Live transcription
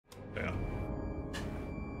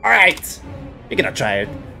Alright, we're gonna try it.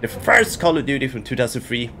 The first Call of Duty from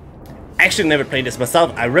 2003. I actually never played this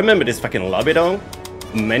myself. I remember this fucking lobby though.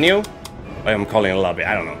 Menu. I'm calling it a lobby,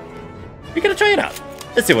 I don't know. We're gonna try it out.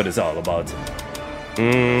 Let's see what it's all about.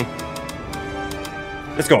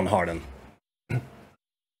 Let's go on Harden.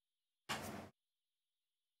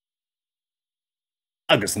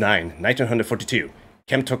 August 9, 1942.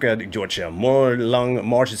 Camp Tucker, Georgia. More long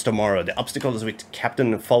marches tomorrow. The obstacles with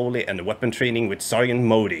Captain Foley and the weapon training with Sergeant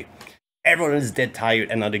Modi. Everyone is dead tired.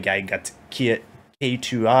 Another guy got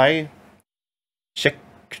K2I. Check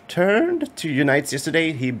turned to Unites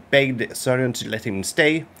yesterday. He begged the sergeant to let him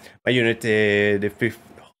stay. My unit, the 5th.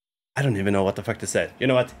 I don't even know what the fuck they said. You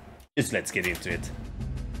know what? Just let's get into it.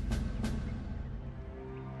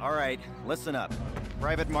 All right, listen up.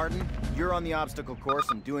 Private Martin, you're on the obstacle course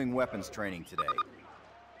and doing weapons training today.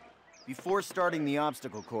 Before starting the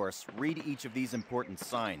obstacle course, read each of these important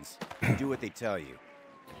signs. Do what they tell you.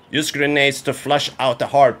 Use grenades to flush out the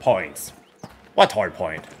hard points. What hard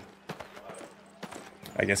point?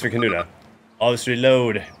 I guess we can do that. Always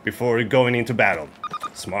reload before going into battle.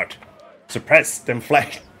 Smart. Suppress, then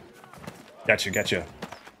flash. Gotcha, gotcha.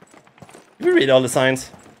 Did we read all the signs?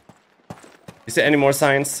 Is there any more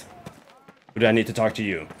signs? Or do I need to talk to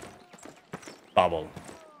you? Bubble.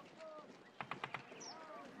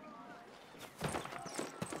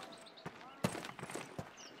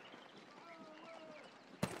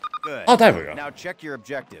 Good. Oh, there we go. Now check your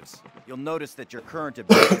objectives. You'll notice that your current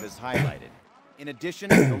objective is highlighted. In addition,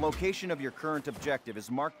 the location of your current objective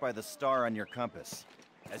is marked by the star on your compass.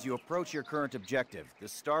 As you approach your current objective, the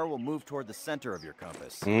star will move toward the center of your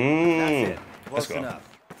compass. That's it. Close enough.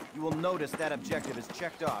 You will notice that objective is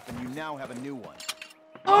checked off, and you now have a new one.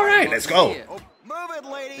 All right, let's go. Oh, move it,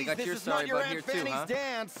 ladies. This is not your Aunt Fanny's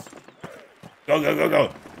dance. Go, go, go,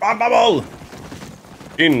 go. Bubble.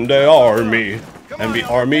 In the army. And the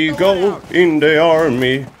army go in the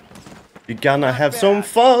army. We gonna have some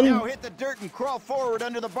fun. Now hit the dirt and crawl forward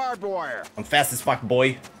under the barbed wire. I'm fast as fuck,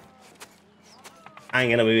 boy. I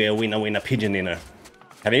ain't gonna win a pigeon dinner.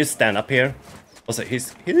 Can you stand up here? Also,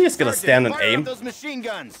 he's just gonna stand and aim. Those machine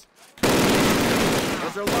guns.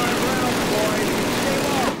 Those are live rounds, boys.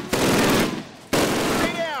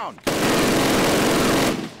 Stay down.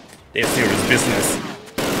 They're serious business.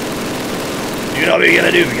 You know what we're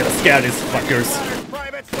gonna do? We're gonna scare these fuckers.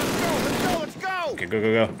 Privates, let's go, let's go, let's go. Okay, go,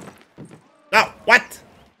 go, go. No, what?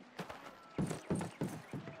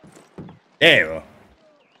 There you go.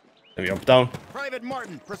 Let me jump down. Private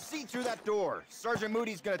Martin, proceed through that door. Sergeant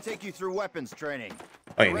Moody's gonna take you through weapons training.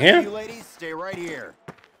 Oh, in here? You ladies, stay right here.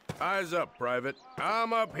 Eyes up, Private.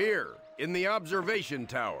 I'm up here, in the observation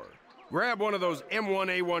tower. Grab one of those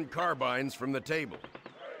M1A1 carbines from the table.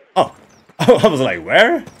 Oh, I was like,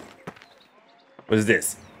 where? What is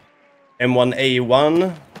this?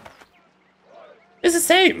 M1A1? It's the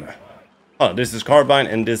same. Oh, this is carbine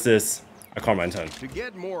and this is a carbine ton. To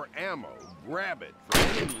get more ammo, grab it from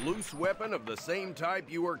any loose weapon of the same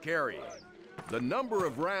type you are carrying. The number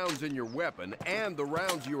of rounds in your weapon and the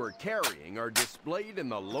rounds you are carrying are displayed in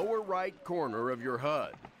the lower right corner of your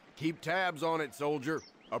HUD. Keep tabs on it, soldier.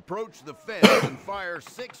 Approach the fence and fire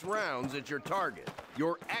 6 rounds at your target.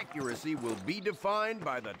 Your accuracy will be defined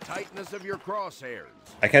by the tightness of your crosshairs.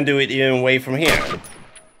 I can do it even away from here.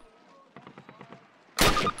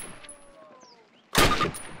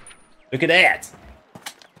 Look at that!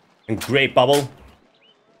 And great bubble.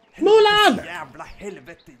 Mulan! Jävla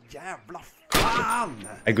helvete, jävla fan!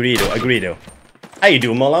 Agreedo. How you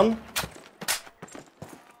doing, Mulan?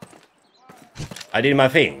 I did my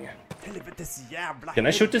thing. Can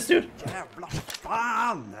I shoot this dude?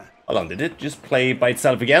 Hold on, did it just play by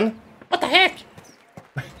itself again? What the heck?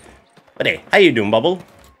 But hey, how you doing, Bubble?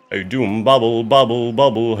 How you doing, Bubble, Bubble,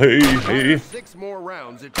 Bubble, hey, hey. 6 more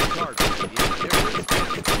rounds at your target.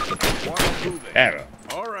 There.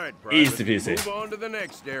 All right, Private. Easy peasy. Move on to the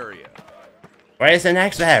next area. Where is the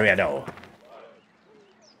next area, though?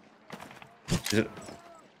 Is it...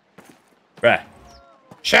 Right.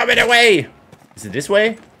 Show me the way! Is it this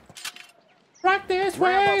way? Right this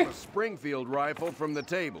way! Grab up a Springfield rifle from the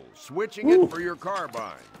table, switching it for your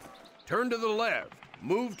carbine. Turn to the left,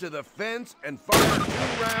 move to the fence, and fire 2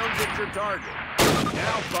 rounds at your target.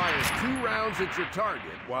 Now fire 2 rounds at your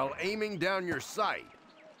target while aiming down your sight.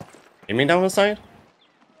 Aiming down the side?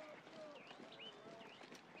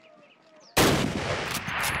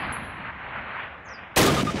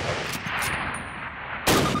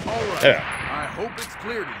 Alright, Yeah. I hope it's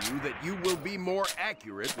clear to you that you will be more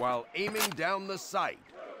accurate while aiming down the sight.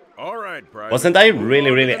 Alright, Private. Wasn't I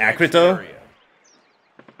really accurate though?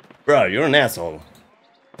 Bro, you're an asshole.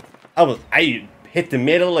 I hit the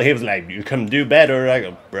middle. He was like, you can do better. I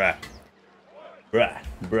go, bruh.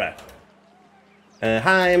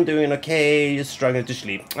 Hi, I'm doing okay. Just struggling to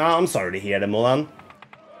sleep. Oh, I'm sorry to hear that, Molan.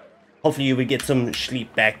 Hopefully you will get some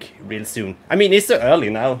sleep back real soon. I mean, it's so early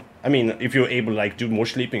now. I mean, if you're able to like do more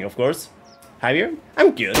sleeping, of course. Javier,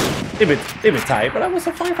 I'm good. A bit tired, but I was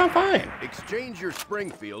fine. Exchange your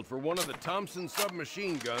Springfield for one of the Thompson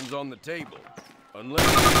submachine guns on the table. Unless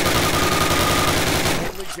you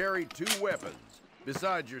only carry 2 weapons,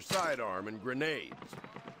 besides your sidearm and grenades.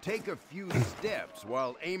 Take a few steps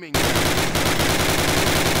while aiming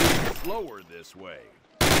slower this way.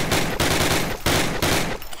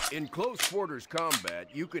 In close quarters combat,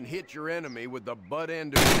 you can hit your enemy with the butt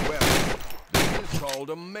end of your weapon. This is called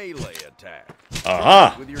a melee attack.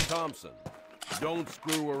 With your Thompson. Don't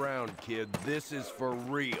screw around, kid. This is for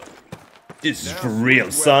real. This is for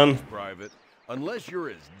real, son. Private. Unless you're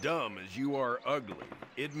as dumb as you are ugly,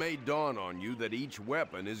 it may dawn on you that each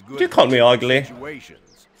weapon is good. You call me ugly.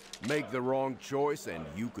 Situations. Make the wrong choice and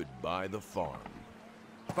you could buy the farm.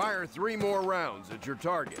 Fire 3 more rounds at your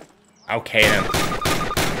target. Okay then.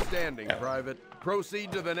 Outstanding, Private.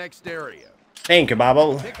 Proceed to the next area. Thank you,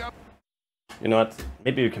 Babel. You know what?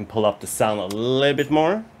 Maybe you can pull up the sound a little bit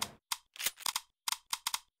more.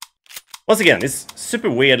 Once again, it's super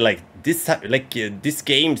weird. Like this, these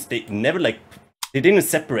games, they never like, they didn't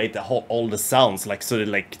separate all the sounds. Like so, that,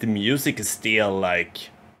 like the music is still like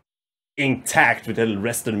intact with the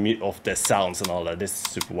rest of the sounds and all that. This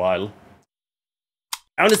is super wild.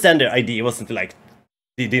 I understand the idea wasn't like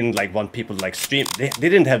they didn't like want people to like stream. They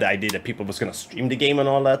didn't have the idea that people was gonna stream the game and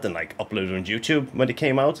all that and like upload it on YouTube when it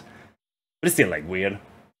came out. But it's still like weird.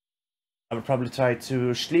 I would probably try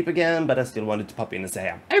to sleep again, but I still wanted to pop in and say,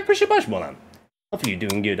 hey, I appreciate much, Molan. Hopefully you're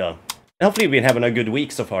doing good, though. And hopefully you've been having a good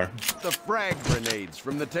week so far. The frag grenades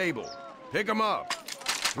from the table. Pick them up.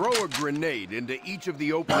 Throw a grenade into each of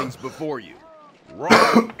the openings before you.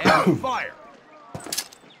 Roll and fire.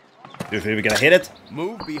 Do you think we're gonna hit it?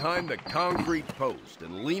 Move behind the concrete post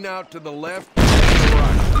and lean out to the left and the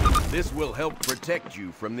right. This will help protect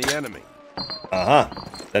you from the enemy.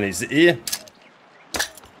 Then he's E.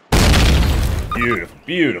 Beautiful,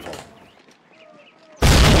 beautiful.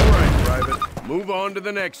 Alright, Private. Move on to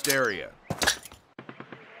the next area.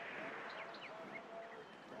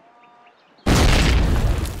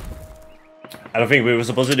 I don't think we were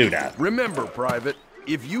supposed to do that. Remember, Private,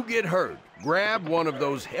 if you get hurt, grab one of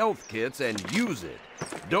those health kits and use it.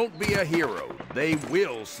 Don't be a hero. They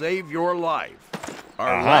will save your life.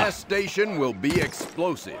 Our last station will be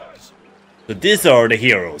explosives. So these are the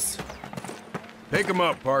heroes. Pick them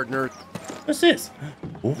up, partner. What's this?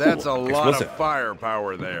 Ooh, that's a lot explosive. of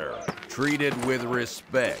firepower there. Treat it with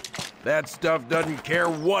respect. That stuff doesn't care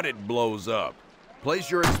what it blows up. Place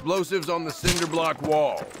your explosives on the cinder block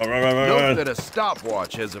wall. Note that a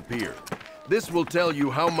stopwatch has appeared. This will tell you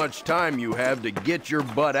how much time you have to get your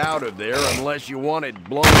butt out of there unless you want it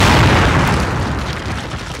blown up.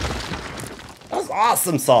 That's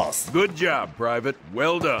awesome sauce. Good job, Private.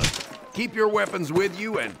 Well done. Keep your weapons with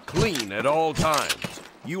you and clean at all times.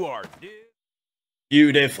 You are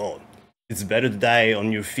beautiful. It's better to die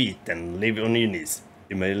on your feet than live on your knees.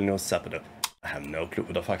 You may know Zapado. I have no clue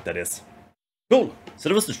what the fuck that is. Cool. So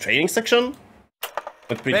that was the training section.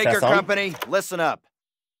 Baker Company, listen up.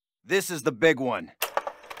 This is the big one.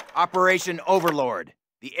 Operation Overlord.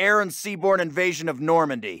 The air and seaborne invasion of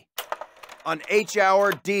Normandy. On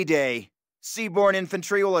H-Hour D-Day, seaborne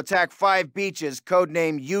infantry will attack 5 beaches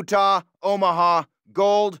codenamed Utah, Omaha,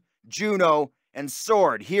 Gold, Juno, and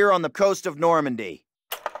Sword here on the coast of Normandy.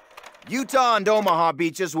 Utah and Omaha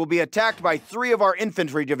beaches will be attacked by 3 of our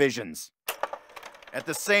infantry divisions. At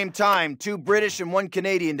the same time, 2 British and 1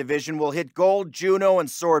 Canadian division will hit Gold, Juno, and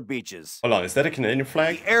Sword beaches. Hold on, is that a Canadian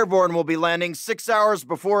flag? The airborne will be landing 6 hours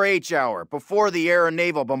before H-Hour, before the air and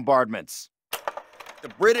naval bombardments. The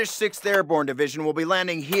British 6th Airborne Division will be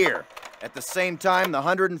landing here. At the same time, the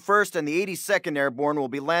 101st and the 82nd Airborne will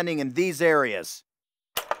be landing in these areas.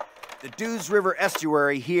 The Dews River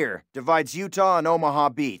Estuary here divides Utah and Omaha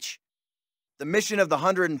Beach. The mission of the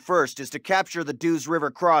 101st is to capture the Dews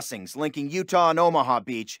River crossings linking Utah and Omaha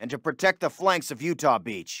Beach and to protect the flanks of Utah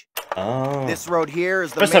Beach. Oh. This road here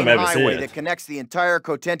is the main highway that connects the entire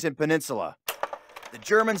Cotentin Peninsula. The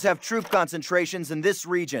Germans have troop concentrations in this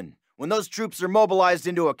region. When those troops are mobilized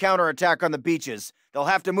into a counterattack on the beaches, they'll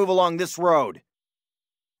have to move along this road.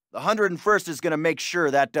 The 101st is going to make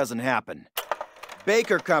sure that doesn't happen.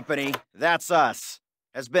 Baker Company, that's us,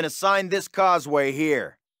 has been assigned this causeway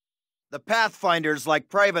here. The Pathfinders, like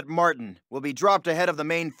Private Martin, will be dropped ahead of the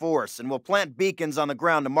main force and will plant beacons on the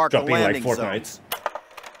ground to mark the landing zone.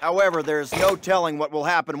 However, there is no telling what will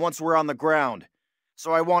happen once we're on the ground.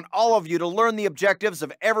 so I want all of you to learn the objectives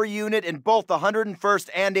of every unit in both the 101st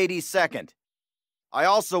and 82nd. I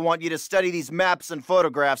also want you to study these maps and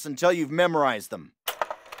photographs until you've memorized them.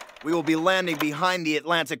 We will be landing behind the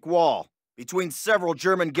Atlantic Wall, between several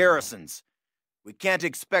German garrisons. We can't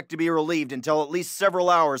expect to be relieved until at least several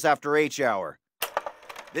hours after H-hour.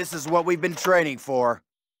 This is what we've been training for.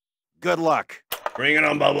 Good luck. Bring it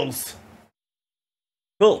on, Bubbles.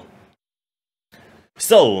 Cool.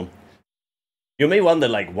 So, you may wonder,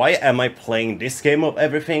 like, why am I playing this game of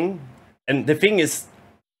everything? And the thing is,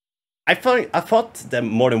 I thought that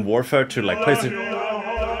Modern Warfare to like play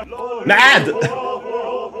mad.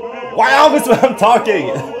 Why always when I'm talking?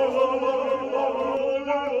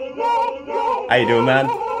 How you doing, man?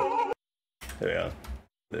 There we go.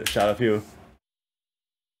 The shot of you.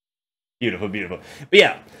 Beautiful, beautiful. But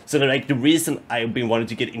yeah, so like the reason I've been wanting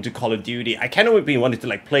to get into Call of Duty, I kind of been wanting to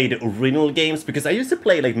like play the original games because I used to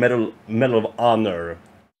play like Medal of Honor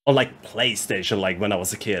on like PlayStation like when I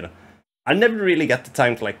was a kid. I never really got the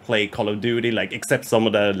time to like play Call of Duty, like except some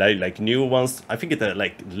of the like new ones. I think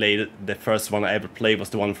the first one I ever played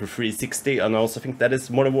was the one for 360, and I also think that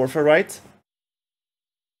is Modern Warfare, right?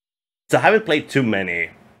 So I haven't played too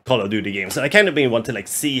many Call of Duty games, and I kind of been wanting to like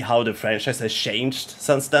see how the franchise has changed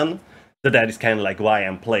since then. So that is kind of like why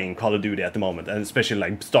I'm playing Call of Duty at the moment, and especially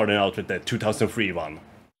like starting out with the 2003 one.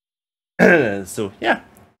 So yeah,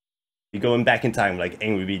 you're going back in time like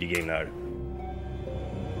angry video game nerd.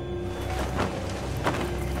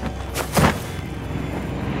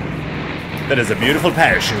 That is a beautiful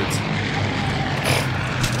parachute.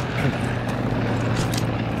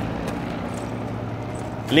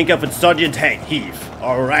 Link up with Sergeant Heath.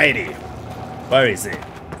 Alrighty. Where is he?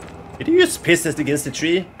 Did he use pistols against the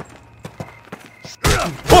tree?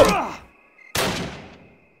 Oh!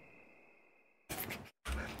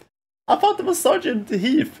 I thought it was Sergeant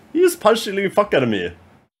Heath. He was punching the fuck out of me.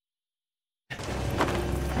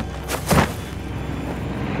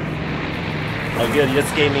 Oh good,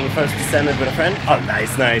 just gaming first descendant with a friend. Oh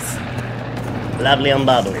nice, nice. Lovely and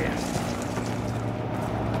bubbly.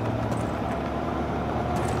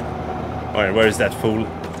 Alright, where is that fool?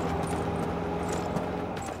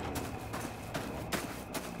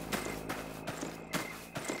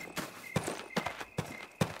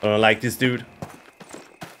 I don't like this dude.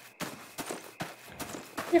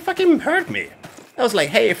 He fucking hurt me. I was like,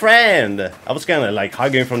 hey friend. I was kinda like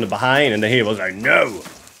hugging from the behind and then he was like, no.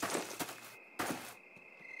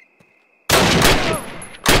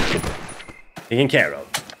 Taken care of.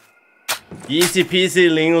 Easy peasy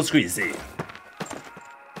lingo squeezy.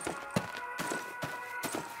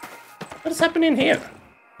 What is happening here?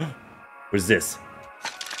 What is this?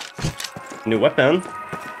 New weapon?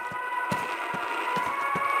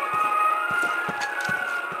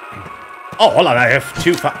 Oh, hold on, I have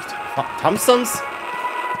two Thompsons?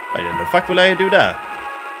 Why the fuck will I do that?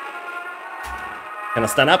 Can I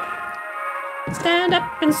stand up? Stand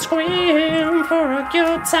up and scream for a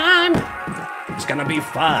good time. It's gonna be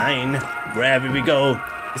fine. Wherever we go,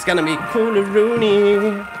 it's gonna be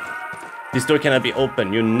cool-a-rooney. This door cannot be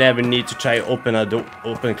open. You never need to try open a door,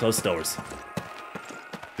 open closed doors.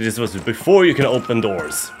 This was before you can open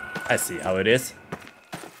doors. I see how it is.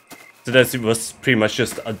 So that was pretty much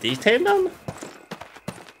just a detail then?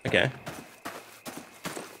 Okay.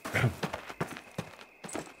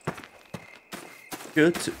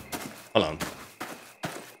 Good. Hold on.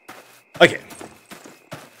 Okay.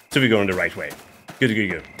 So we're going the right way. Good, good,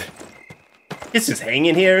 good. He's just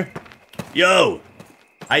hanging here. Yo!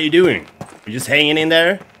 How you doing? You just hanging in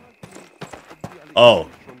there? Oh.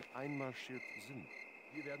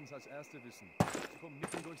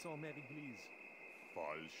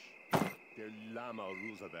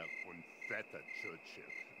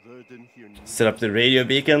 Set up the radio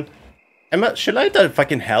beacon. Should I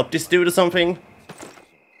fucking help this dude or something?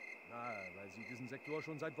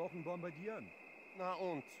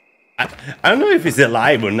 I don't know if he's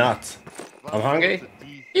alive or not. I'm hungry.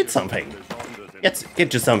 Eat something.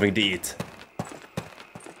 Get you something to eat.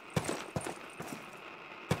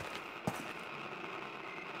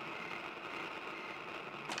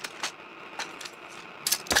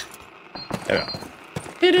 There we go.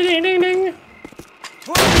 Ding, ding, ding.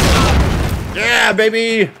 Yeah,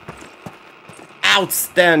 baby!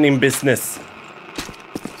 Outstanding business.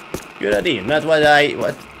 Good idea. Not what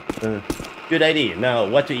good idea. Now,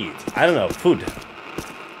 what to eat? I don't know. Food.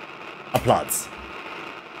 Applause.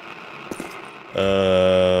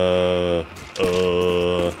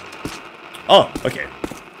 Oh, okay.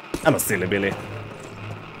 I'm a silly Billy.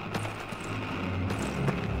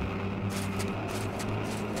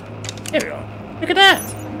 Here we go. Look at that.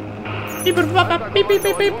 Beep, beep, beep, beep,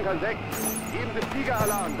 beep, beep.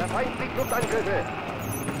 Tiger-Alarm, der Feind fliegt Luftangriffe.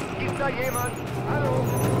 Ist da jemand? Hallo?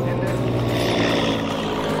 Ende.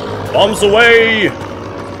 Bombs away!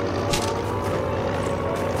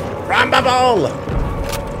 Rambaball!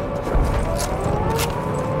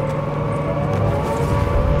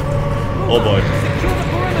 Oh boy.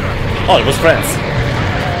 Oh, it was friends.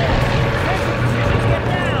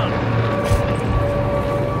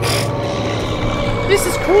 This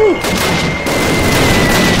is cool.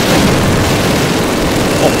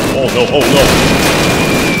 Oh no, oh no.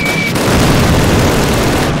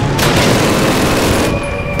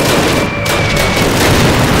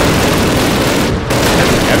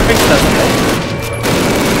 Everything's doesn't help.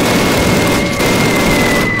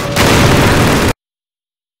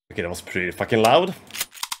 Okay, that was pretty fucking loud.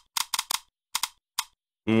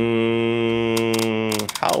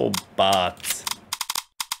 How about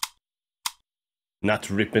not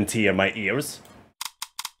rip and tear my ears?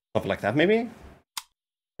 Something like that, maybe?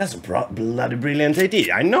 That's a bloody brilliant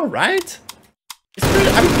idea. I know, right?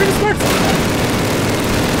 I'm pretty smart.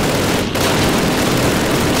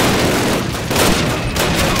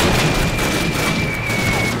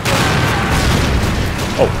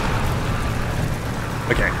 Oh.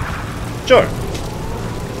 Okay. Sure.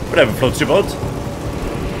 Whatever floats your boat.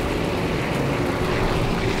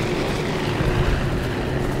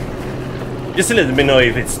 Just let me know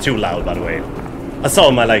if it's too loud, by the way. I saw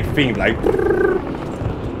my thing like.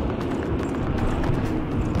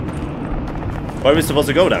 Where are we supposed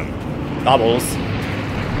to go then? Bubbles.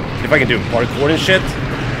 If I can do parkour and shit.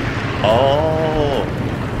 Oh.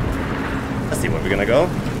 Let's see where we're gonna go.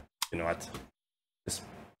 You know what? Just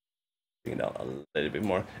bring it down a little bit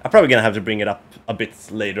more. I'm probably gonna have to bring it up a bit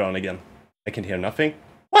later on again. I can hear nothing.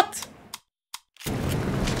 What?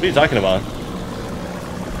 What are you talking about?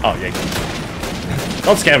 Oh, yeah.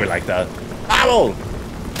 Don't scare me like that. Ow!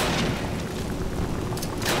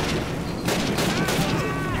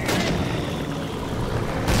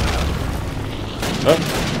 Huh?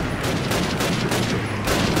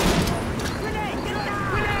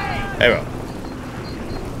 There we go.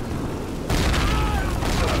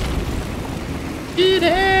 Eat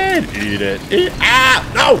it! Eat it! Eat. Ah!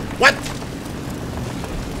 No! What?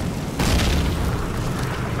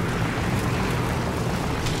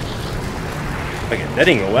 Okay, that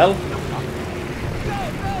didn't go well.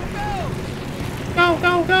 Go,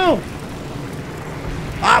 go, go!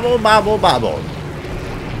 Bobble, bobble, bobble.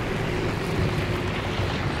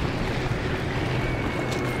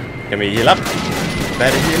 Can we heal up?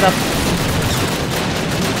 Better heal up.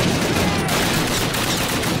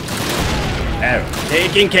 There,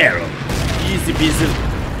 taken care of. Easy peasy.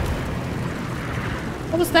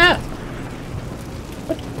 What was that?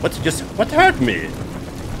 What hurt me?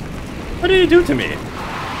 What did you do to me?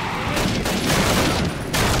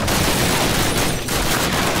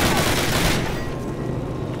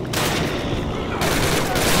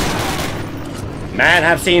 Man,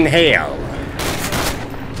 have seen hell.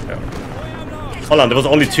 Hold on, there was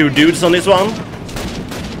only 2 dudes on this one?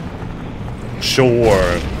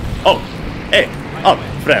 Sure. Oh, hey. Oh,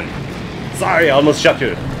 friend. Sorry, I almost shot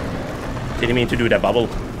you. Didn't mean to do that, Bubble.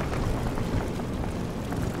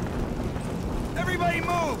 Everybody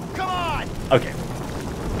move! Come on! Okay.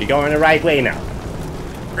 You're going the right way now.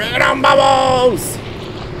 Bring it on, Bubbles!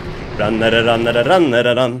 Run, run, run, run,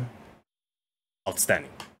 run.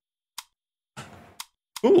 Outstanding.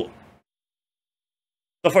 Cool.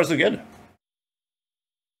 So far, so good.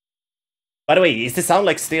 By the way, is the sound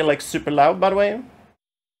still super loud, by the way?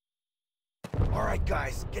 Alright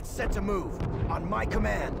guys, get set to move. On my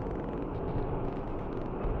command.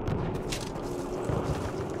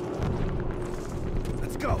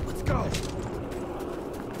 Let's go, let's go!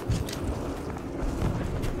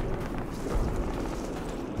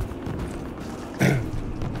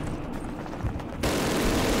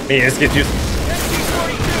 Yeah, let's get used.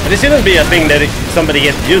 But this shouldn't be a thing that somebody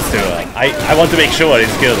gets used to. I want to make sure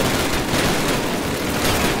it's good.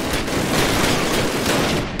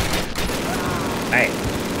 Hey,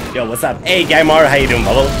 yo, what's up? Hey, Gamer, how you doing,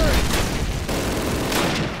 Bubble?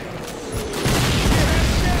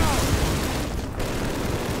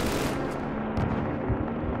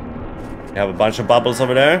 You have a bunch of bubbles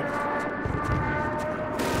over there.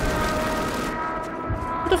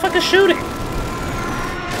 Who the fuck is shooting?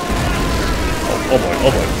 Oh boy,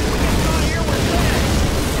 oh boy.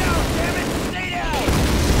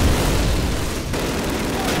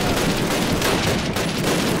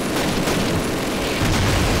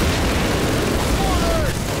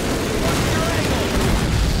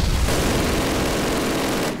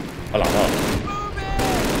 Hold on, hold on.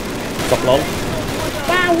 Stop, lol.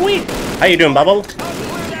 Wow, wait. How you doing, Bubble?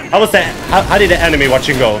 How was that? How did the enemy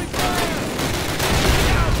watching go?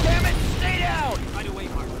 Damn it! Stay down!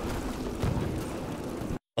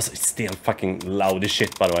 Also, it's still fucking loud as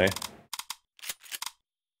shit, by the way.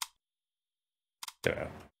 Yeah.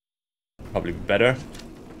 Probably better.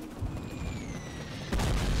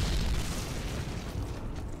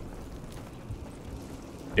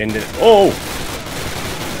 Oh!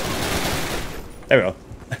 There we go.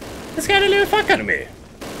 This guy didn't even fuck out of me.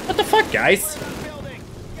 What the fuck, guys? Building.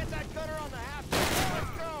 Get that gunner on the half.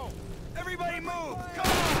 Let's go. Everybody move. Come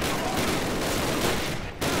on.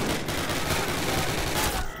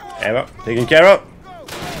 There we go. Taken care of.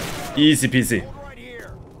 Easy peasy. Right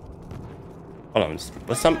here. Hold on.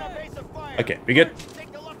 What's some? Base of fire. Okay, we good.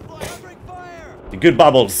 Take the left flank. Bring fire. The good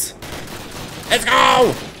bubbles. Let's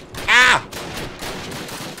go! Ah!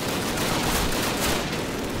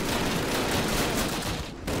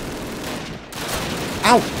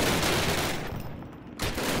 Ow!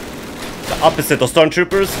 The opposite of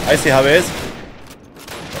stormtroopers. I see how it is.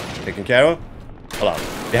 Taken care of. Hold on.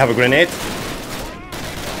 They have a grenade.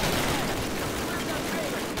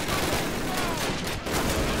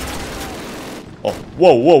 Oh,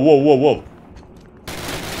 whoa, whoa, whoa, whoa, whoa.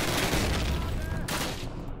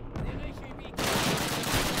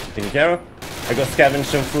 Taken care of. I got scavenged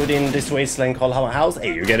some food in this wasteland called our house.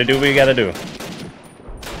 Hey, you gotta do what you gotta do.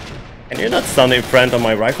 Can you not stun in front of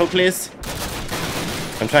my rifle, please?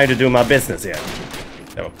 I'm trying to do my business here.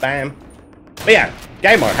 So, bam. But yeah,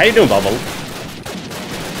 Gamer, how you doing, Bubble?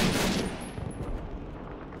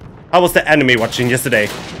 How was the enemy watching yesterday?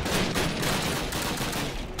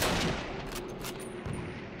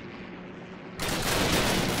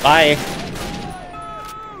 Bye.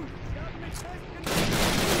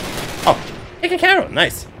 Oh, taking care of.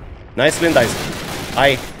 Nice. Nicely and dicey.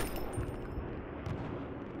 Bye.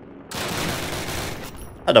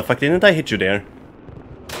 How the fuck didn't I hit you there?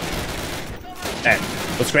 That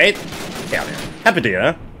was great. Yeah, happy to hear,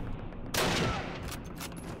 huh?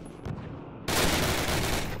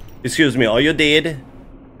 Excuse me, are you dead?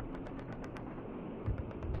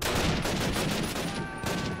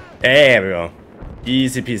 There we go.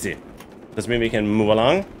 Easy peasy. Does mean we can move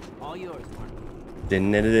along? All yours, Mark.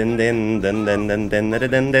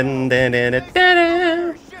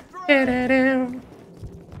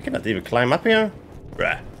 I cannot even climb up here.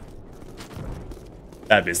 Bruh.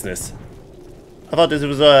 Bad business. I thought this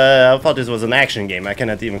was an action game. I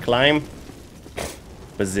cannot even climb.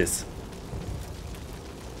 What's this?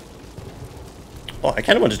 Oh, I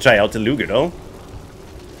kind of want to try out the Luger though.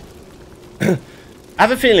 I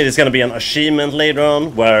have a feeling it's gonna be an achievement later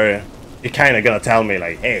on where it kind of gonna tell me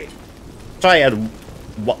like, hey, try out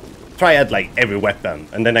like every weapon,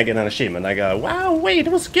 and then I get an achievement. I go, wow, wait,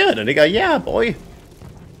 it was good, and they go, yeah, boy.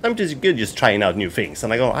 Sometimes it's good just trying out new things,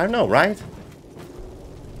 and I go, I don't know, right?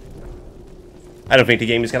 I don't think the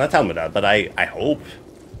game is gonna tell me that, but I hope.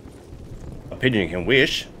 A pigeon can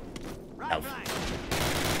wish. Health.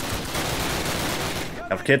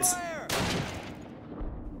 Health kits.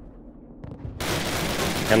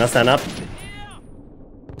 Can I stand up?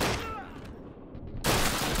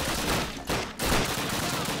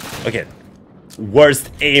 Okay.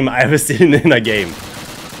 Worst aim I've ever seen in a game.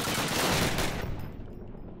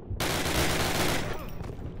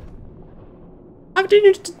 How did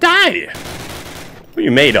you die? What are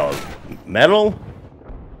you made of? Metal?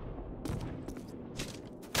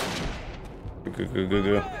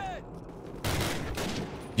 Go.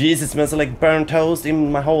 Jesus, it smells like burnt toast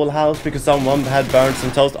in my whole house because someone had burnt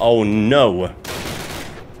some toast. Oh no.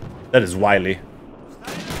 That is wily.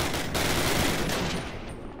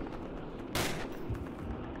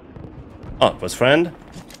 Oh, it was friend?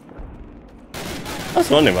 I was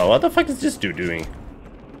wondering, well, what the fuck is this dude doing?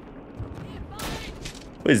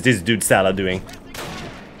 What is this dude Salah doing?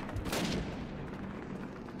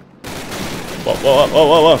 Whoa, whoa, whoa,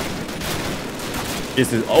 whoa, whoa.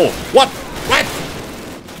 This is... Oh, what? What?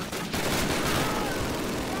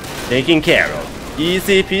 Taken care of.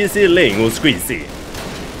 Easy peasy lingo squeezy.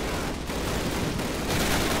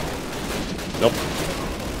 Nope.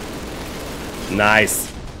 Nice.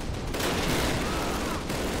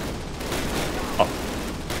 Oh.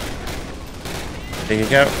 Taken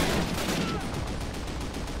care of.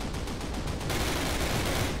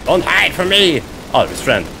 Don't hide from me! Oh, his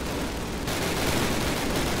friend.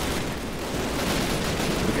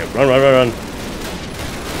 Okay, run, run, run, run.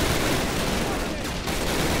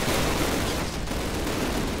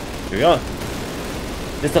 Here we go.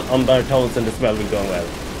 Little umber tones and the smell will go well.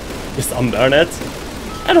 Just unburn it?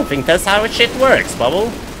 I don't think that's how shit works, Bubble.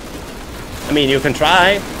 I mean, you can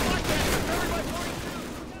try.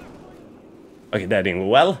 Okay, that didn't go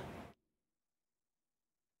well.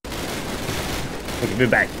 Okay, we're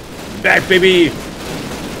back. Back, baby!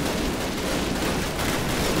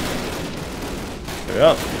 There we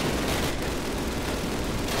go.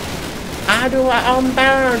 How do I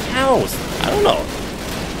unburn house? I don't know.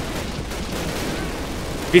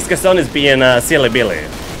 Fiskaston is being silly Billy.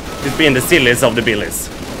 He's being the silliest of the Billies.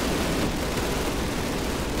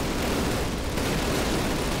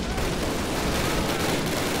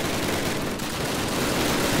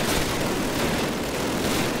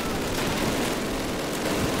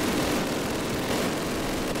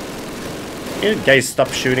 You guys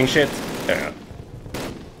stop shooting shit. Yeah.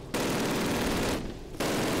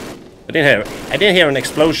 I didn't hear an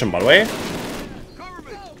explosion, by the way.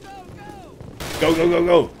 Go, go, go,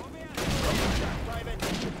 go!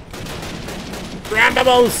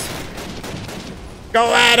 Randables!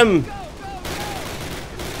 Go at them!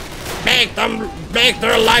 Make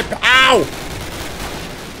their life. Ow!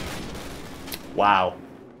 Wow.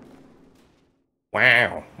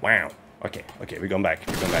 Wow. Wow. Okay, okay, we're going back.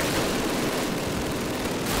 We're going back.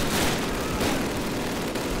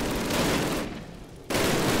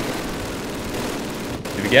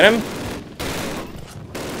 Did we get him?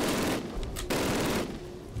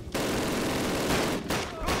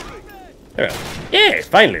 There we go. Yeah,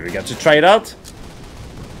 finally, we got to try it out.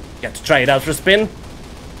 Got to try it out for a spin.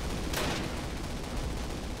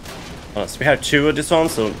 Oh, so we have 2 of this one,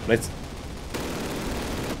 so let's...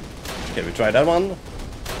 Okay, we try that one.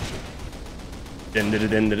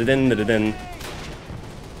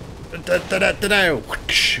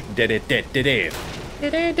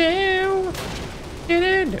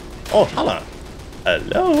 Oh, hello.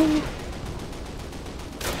 Hello.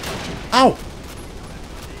 Ow!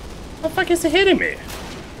 What the fuck is he hitting me?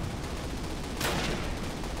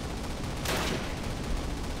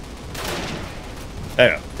 There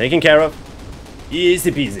we go. Taken care of.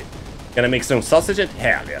 Easy peasy. Gonna make some sausage?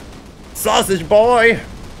 Hell yeah. Sausage boy!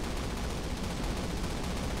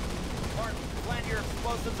 Martin, plant your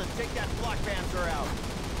explosives and take that block panzer out.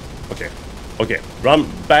 Okay. Okay. Run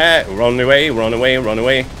back. Run away. Run away. Run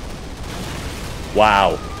away.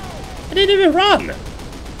 Wow. I didn't even run.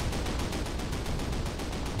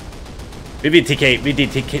 We did take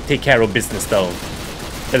care of business though.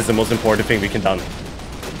 That is the most important thing we can do.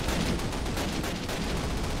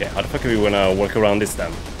 Okay, how the fuck are we gonna work around this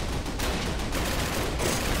then?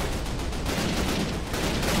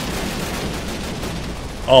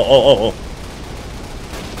 Oh.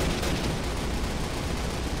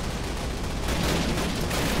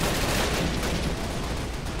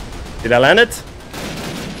 Did I land it?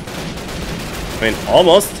 I mean,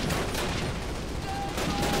 almost.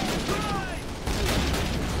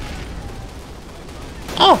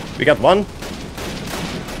 Oh, we got one.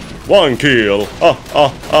 One kill.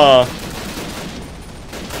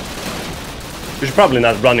 We should probably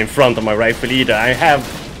not run in front of my rifle either. I have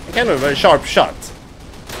kind of a sharp shot.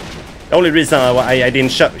 The only reason I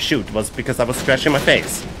didn't shoot was because I was scratching my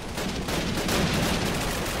face.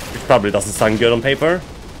 Which probably doesn't sound good on paper.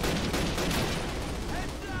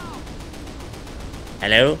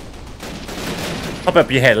 Hello? Pop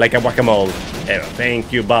up your head like a whack-a-mole. There,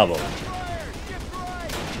 thank you, Bubble.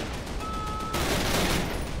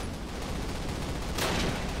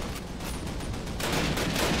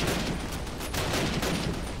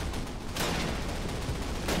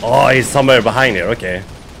 Oh, he's somewhere behind here, okay.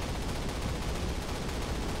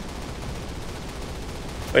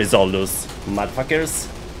 Where's all those motherfuckers?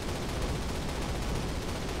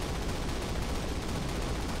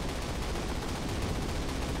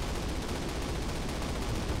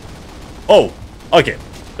 Oh, okay.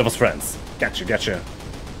 That was friends. Gotcha.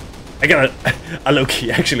 I low-key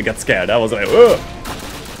actually got scared. I was like, whoa.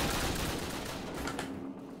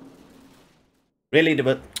 Really?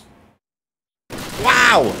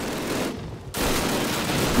 Wow!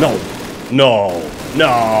 No!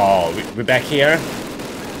 We're back here.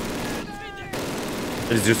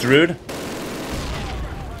 That is just rude.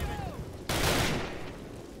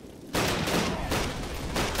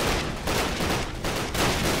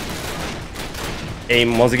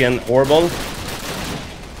 Aim once again horrible.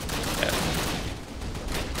 Yeah.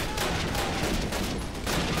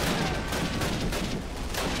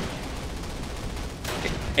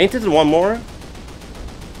 Ain't it one more?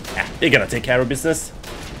 Yeah, they're gonna take care of business.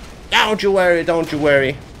 Don't you worry.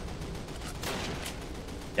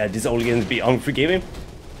 Yeah, this is only gonna be unforgiving.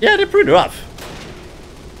 Yeah, they're pretty rough.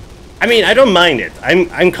 I mean, I don't mind it.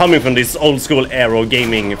 I'm coming from this old school aero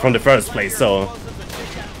gaming from the first place, so.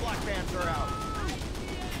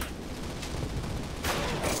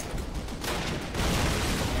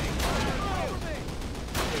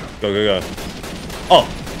 Go. Oh.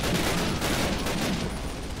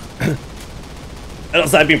 And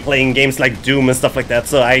also I've been playing games like Doom and stuff like that,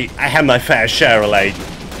 so I have my fair share of like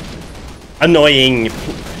annoying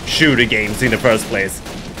shooter games in the first place.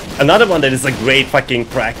 Another one that is a great fucking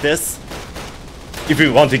practice, if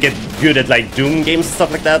you want to get good at like Doom games and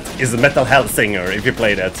stuff like that, is Metal Hellsinger, if you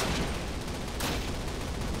play that.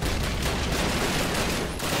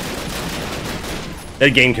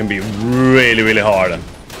 That game can be really, really hard.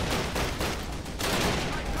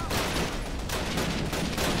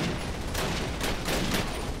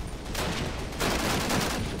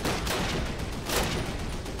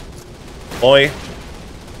 Boy.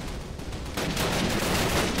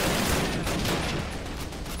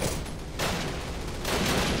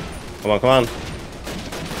 Come on, come on.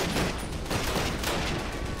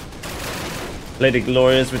 Play the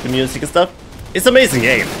Glorious with the music and stuff. It's an amazing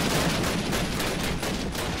game.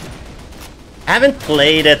 I haven't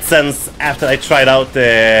played it since after I tried out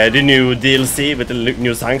the new DLC with the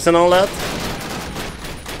new songs and all that.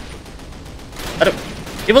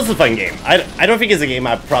 It was a fun game. I don't think it's a game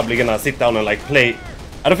I'm probably gonna sit down and like play.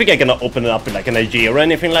 I don't think I'm gonna open it up in like in a year or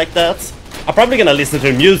anything like that. I'm probably gonna listen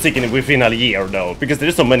to the music within a year though, because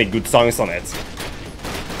there's so many good songs on it.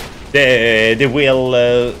 The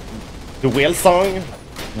Wheel song,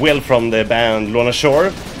 Will from the band Lorna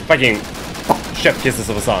Shore, fucking chef kisses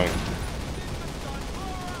of a song.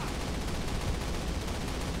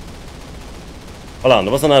 Hold on,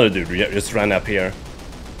 there was another dude who just ran up here.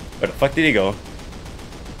 Where the fuck did he go?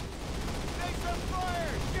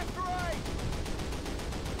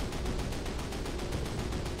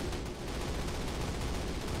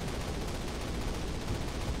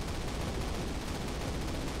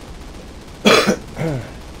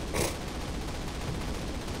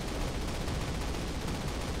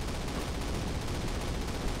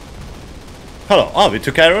 Hello, oh, we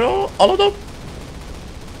took care of all of them?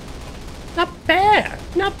 Not bad,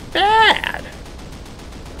 not bad.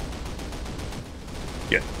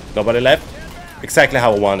 Good, nobody left. Exactly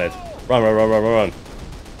how I wanted. Run, run, run, run, run, run.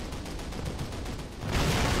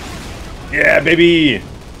 Yeah, baby!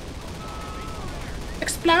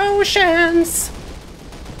 Explosions!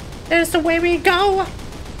 There's the way we go!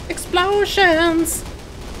 Explosions!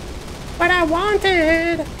 What I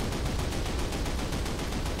wanted!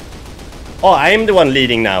 Oh, I'm the one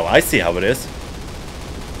leading now. I see how it is.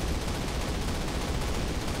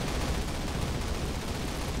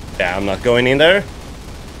 Yeah, I'm not going in there.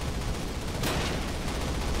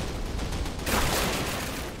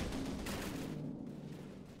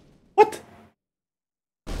 What?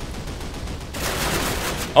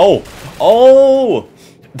 Oh! Oh!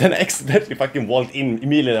 Then I accidentally fucking walled in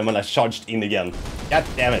immediately when I charged in again. God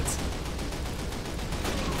damn it.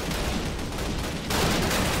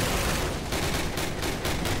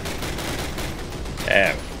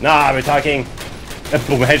 Nah, we're talking a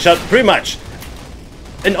boom headshot, pretty much.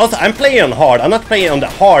 And also, I'm playing on hard. I'm not playing on the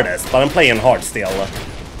hardest, but I'm playing hard still.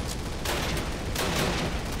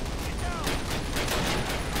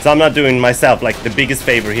 So I'm not doing myself like the biggest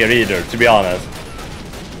favor here either, to be honest.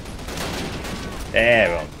 There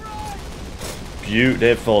we go.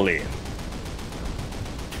 Beautifully.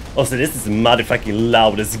 Also, this is the motherfucking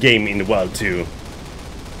loudest game in the world too.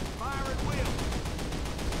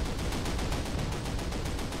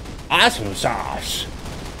 Awesome sauce.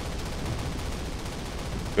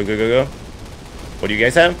 Go, go, go, go. What do you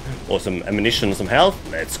guys have? Oh, some ammunition, some health.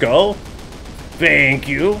 Let's go. Thank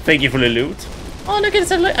you. Thank you for the loot. Oh, look, it's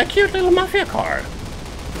a cute little mafia car.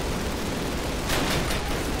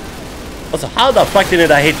 Also, how the fuck did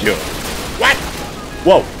I hit you? What?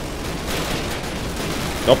 Whoa.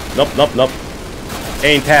 Nope, nope, nope, nope.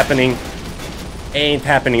 Ain't happening. Ain't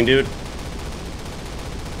happening, dude.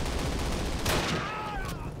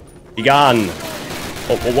 Be gone.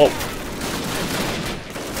 Whoa, whoa, whoa.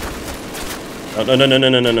 No, no, no, no,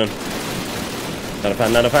 no, no, no. Not a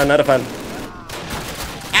fan, not a fan, not a fan.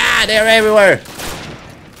 Ah, they're everywhere.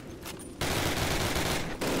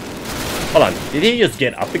 Hold on, did he just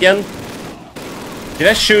get up again? Did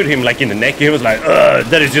I shoot him like in the neck? He was like,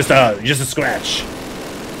 that is just a scratch.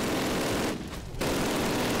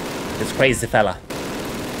 This crazy fella.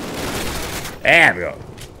 There we go.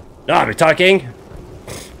 Now we're talking.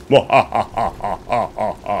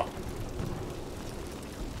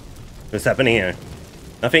 What's happening here?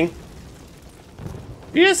 Nothing?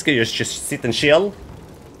 You guys can just sit and chill.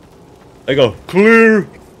 I go, clear!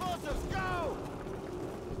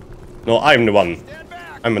 No, I'm the one.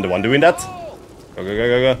 I'm the one doing that. Go, go, go,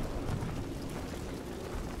 go,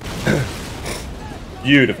 go.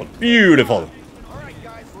 Beautiful, beautiful.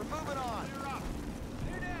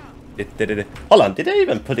 Hold on, did I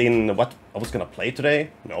even put in what I was gonna play today?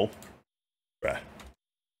 No. Bruh.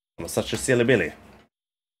 I'm such a silly Billy.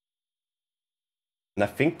 And I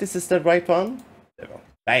think this is the right one. There we go.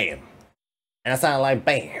 Bam. And I sound like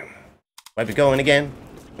bam. Where we going again?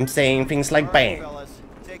 I'm saying things like All right, bam. fellas,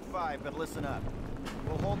 take 5, but listen up.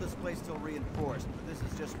 We'll hold this place till reinforced, but this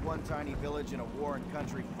is just one tiny village in a warring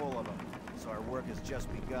country full of them, so our work has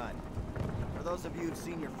just begun. For those of you who've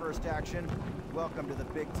seen your first action, welcome to the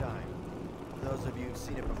big time. For those of you who've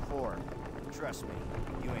seen it before, trust me,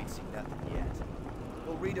 you ain't seen nothing yet.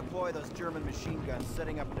 We'll redeploy those German machine guns,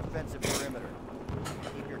 setting up a defensive perimeter.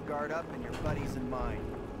 Keep your guard up and your buddies in mind.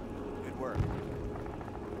 Good work.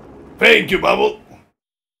 Thank you, Bubble.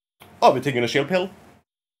 Oh, we're taking a shield pill?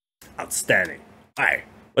 Outstanding. Alright,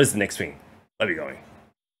 what is the next thing? Where are we going?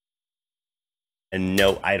 And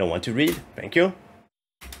no, I don't want to read. Thank you.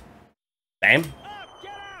 Bam.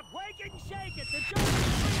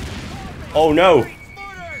 Oh no!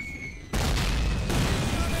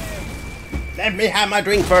 Let me have my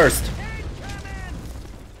drink first!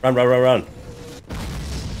 Run, run, run, run.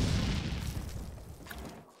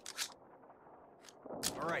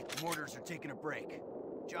 Alright, the mortars are taking a break.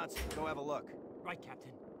 Johnson, go have a look. Right,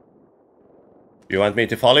 Captain. You want me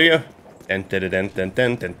to follow you? Dun dun dun dun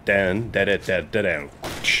dun dun dun dun dun dun dun dun.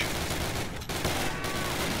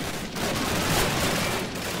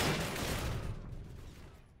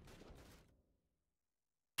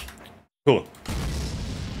 Cool.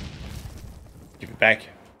 Give it back.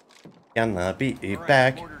 Gonna be Alright,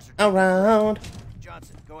 back mortars are taking a around. break.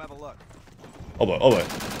 Johnson, go have a look. Oh boy, oh boy.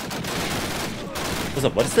 What's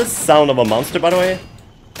up? What is this sound of a monster, by the way?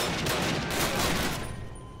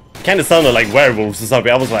 Kinda sounded like werewolves or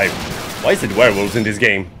something. I was like, why is it werewolves in this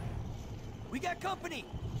game? We got company!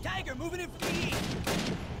 Tiger moving in from the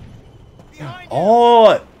east! Behind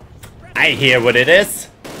Oh, I hear what it is.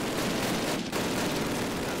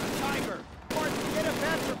 Tiger! Martin, get a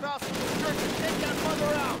Panzerfaust from the church and take that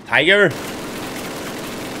mother out! Tiger?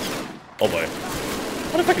 Oh boy.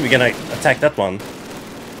 How the fuck are we gonna attack that one?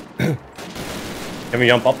 Can we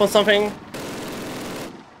jump up on something?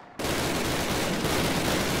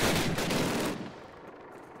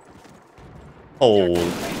 Oh.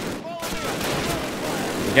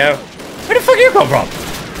 Go. Where the fuck you come from?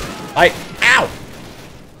 Ow!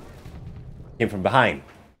 Came from behind.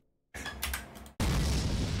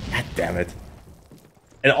 God damn it.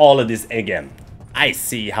 And all of this again. I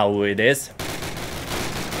see how it is.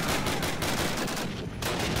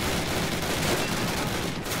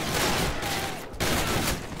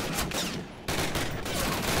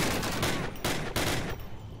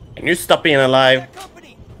 Can you stop being alive?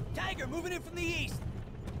 Company! Tiger moving in from the east!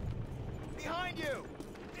 Behind you!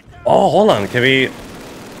 Oh, hold on. Can we...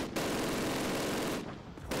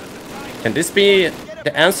 Can this be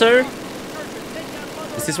the answer?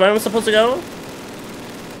 Is this where I'm supposed to go?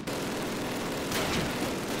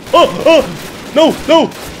 Oh! Oh! No! No!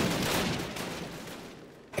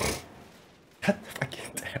 God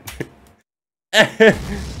fucking damn it.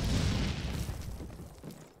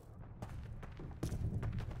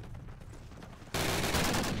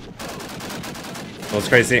 That was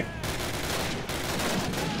crazy.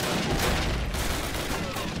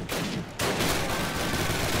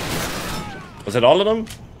 Was it all of them?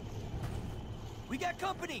 We got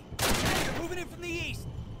company! Tiger moving in from the east!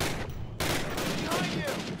 Behind you!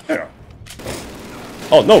 Yeah.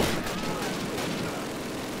 Oh no!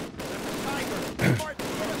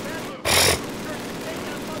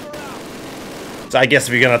 So I guess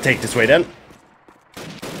we're gonna take this way then.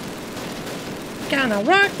 Gonna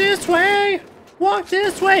rock this way! Walk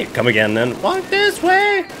this way! Come again then. Walk this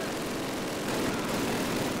way!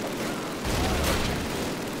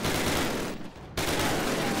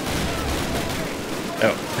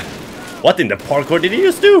 Oh. What in the parkour did he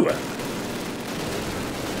just do?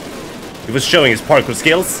 He was showing his parkour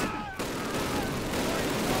skills.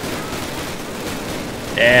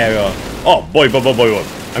 There we go. Oh boy, boy, boy, boy, boy.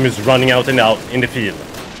 I'm just running out and out in the field.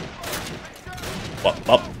 Up,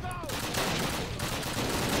 up.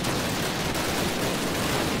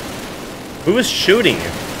 Who was shooting?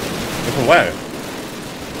 And from where?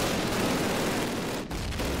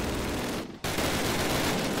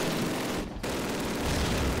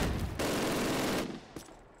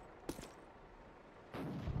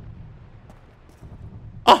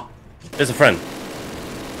 Ah! There's a friend.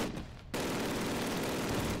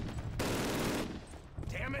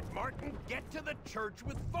 Damn it, Martin! Get to the church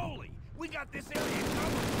with Foley! We got this area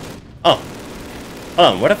covered! Oh. Hold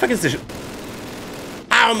on, where the fuck is this?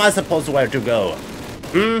 How am I supposed to where to go?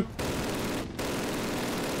 Hmm?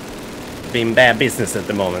 Being bad business at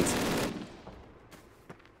the moment.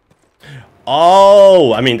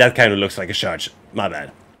 Oh, I mean that kind of looks like a church. My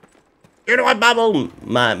bad. You know what, Bubble?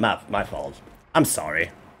 My fault. I'm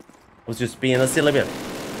sorry. was just being a silly bit.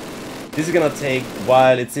 This is gonna take a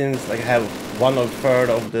while. It seems like I have 1/3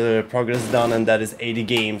 of the progress done, and that is 80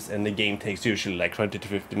 games, and the game takes usually like 20 to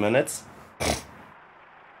 50 minutes.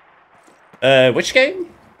 Which game?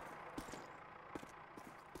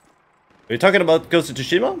 Are you talking about Ghost of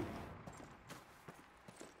Tsushima?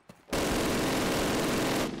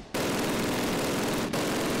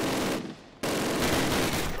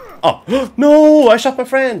 Oh, no! I shot my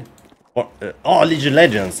friend! Oh, League of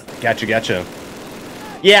Legends. Gotcha.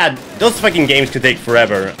 Yeah, those fucking games could take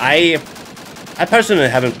forever. I personally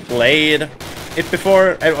haven't played it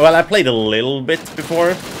before. Well, I played a little bit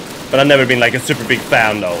before, but I've never been like a super big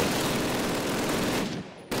fan though.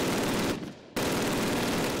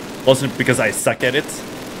 Also because I suck at it.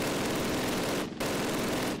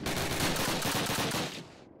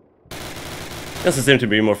 Doesn't seem to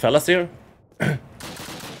be more fellas here.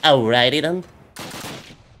 Alrighty then.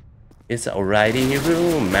 It's alrighty,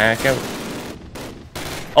 Maca.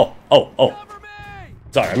 Oh.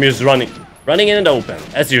 Sorry, I'm just running in the open,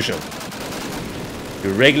 as usual.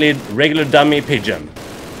 Your regular dummy pigeon.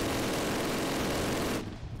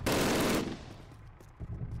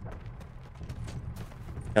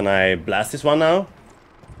 Can I blast this one now?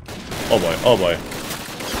 Oh boy.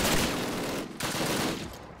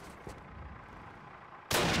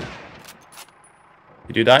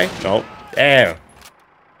 Did you die? No. There.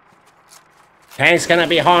 Tank's gonna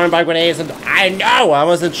be harmed by grenades, and I know I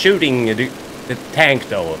wasn't shooting the tank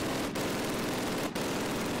though.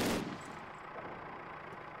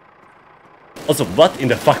 Also, what in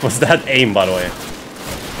the fuck was that aim, by the way?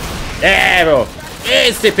 There, bro.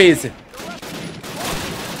 Easy peasy.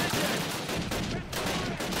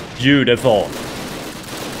 Beautiful.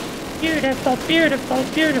 Beautiful. Here,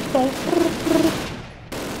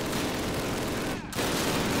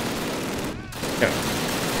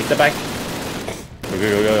 take that back.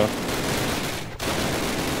 Go.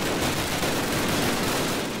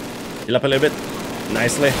 Heal up a little bit.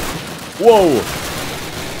 Nicely. Whoa!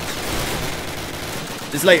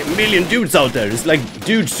 There's like a million dudes out there. It's like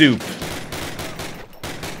dude soup.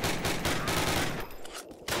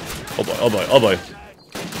 Oh boy.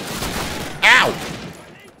 Ow!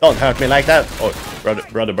 Don't hurt me like that. Oh, brother.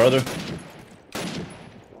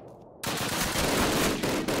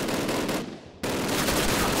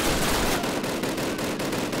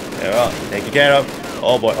 There we go. Take you care of.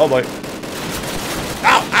 Oh boy.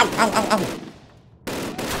 Ow!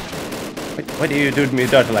 Why do you do me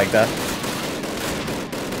dirty like that?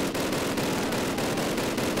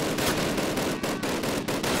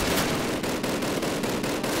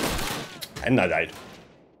 And I died.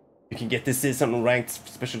 You can get this season ranked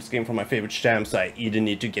special game from my favorite champ, so I either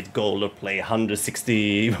need to get gold or play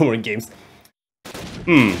 160 more games.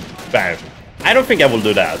 Bad. I don't think I will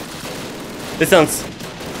do that. This sounds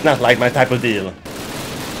not like my type of deal.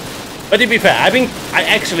 But to be fair, I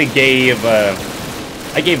actually gave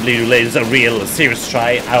League of Legends a real serious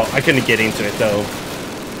try. I couldn't get into it though.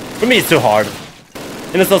 For me, it's too hard.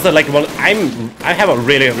 And it's also like, well, I have a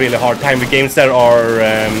really hard time with games that are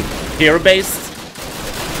hero based.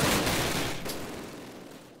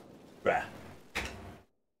 Bruh.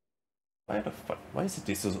 Why the fuck? Why is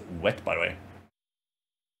this so wet, by the way?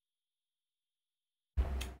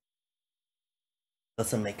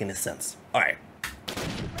 Doesn't make any sense. Alright.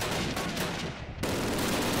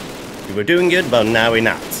 We were doing good, but now we're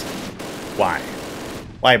not. Why?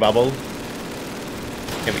 Why, Bubble?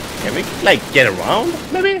 Can we like get around,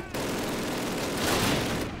 maybe?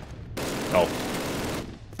 Oh.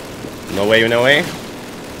 No way. Run.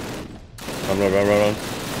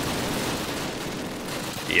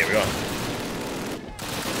 Here we go.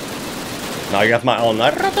 Now I got my own.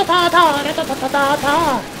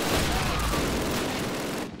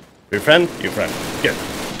 Your friend? Your friend. Good.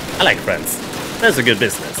 I like friends. That's a good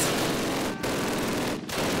business.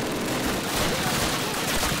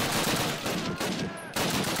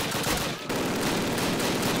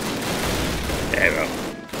 There we go.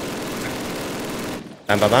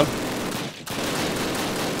 Bam.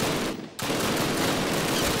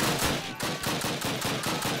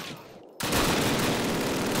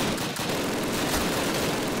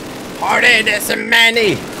 Party, there's so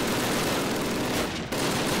many!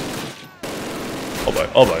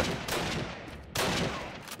 Oh boy.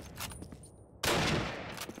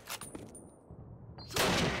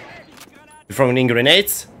 You throwing in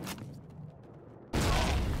grenades?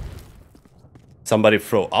 Somebody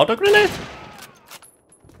throw out a grenade?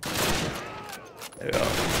 There we go.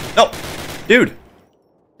 No! Dude!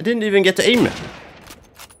 I didn't even get to aim.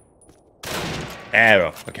 There we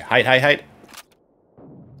go. Okay, hide.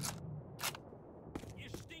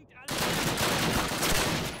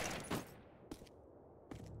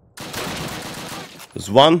 There's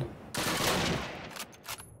 1,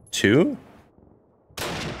 2,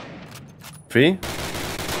 3.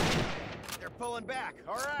 They're pulling back.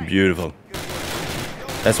 All right. Beautiful.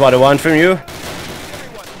 That's what I want from you.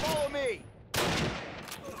 Everyone, follow me.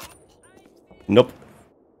 Nope.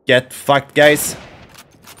 Get fucked, guys.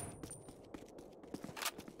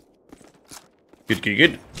 Good, good,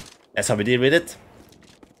 good. That's how we deal with it.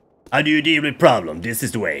 How do you deal with problem? This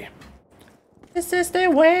is the way. This is the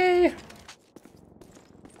way.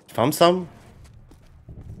 Found some.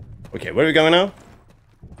 Okay, where are we going now?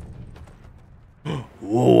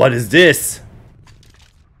 Whoa, what is this?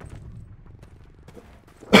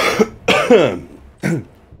 Covering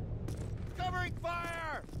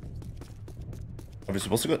fire. Are we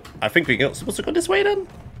supposed to go? I think we're supposed to go this way then?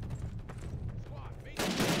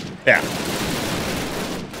 Yeah.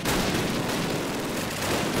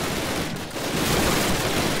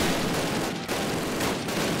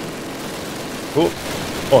 Oh.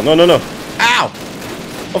 Oh, no, no, no. Ow!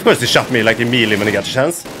 Of course they shot me like immediately when I got the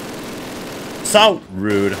chance. So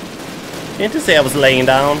rude. Can't you say I was laying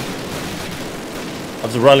down? I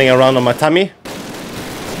was rolling around on my tummy.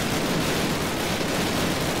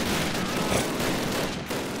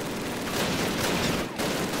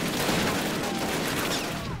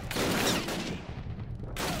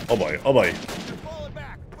 Oh boy, oh boy. They're falling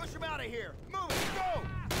back. Push them out of here. Move. Go.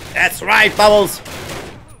 That's right, Bubbles!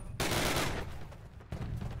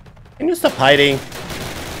 Can you stop hiding?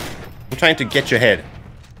 I'm trying to get your head.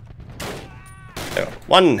 There,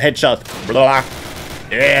 1 headshot. Blah.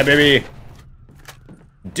 Yeah, baby.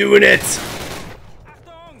 Doing it.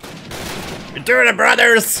 You're doing it,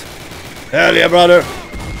 brothers. Hell yeah, brother.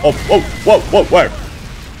 Oh, whoa, whoa, whoa, where?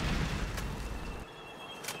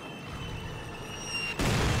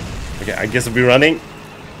 Okay, I guess I'll be running.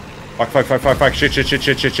 Fuck, fuck, fuck, fuck, fuck. Shit, shit, shit,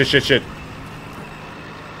 shit, shit, shit, shit, shit.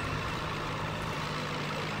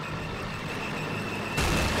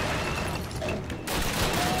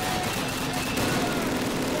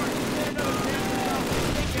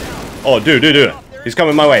 Oh, dude. He's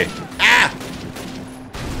coming my way. Ah!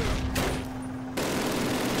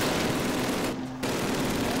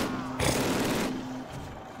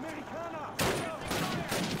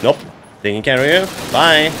 Nope. Taking care of you.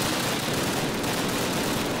 Bye.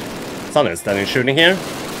 Someone is standing shooting here.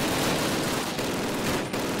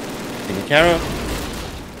 Taking care of.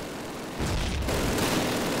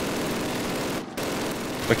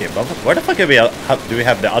 Okay, but where the fuck do we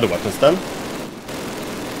have the other weapons then?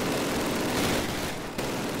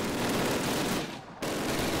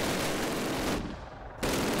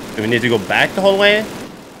 Do we need to go back the whole way? I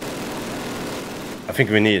think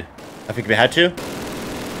we had to.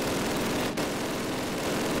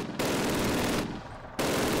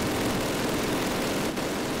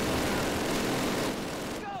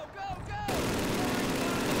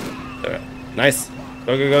 There. Nice.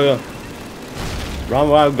 Go, go, go, go. Run,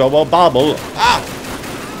 run, go, go, bobble. Ah!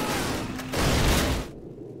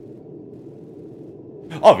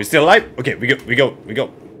 Oh, we're still alive? Okay, we go.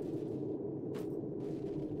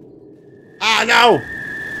 Ah, no!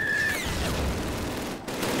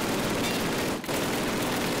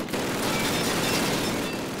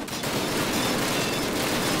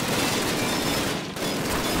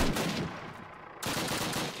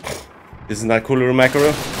 This is not cool, little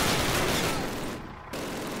mackerel.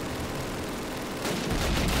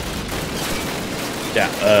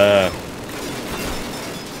 Yeah,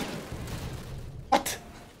 what?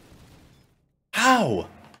 How?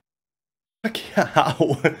 Okay,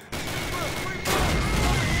 how?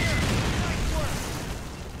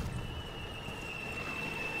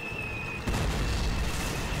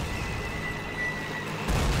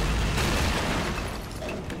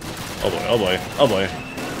 Oh boy, oh boy, oh boy.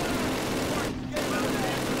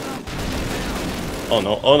 Oh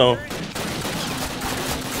no, oh no.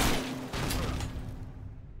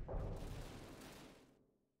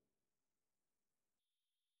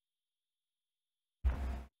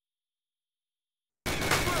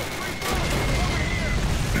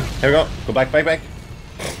 Here we go. Go back, back, back.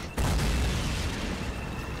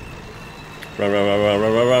 Run, run, run, run,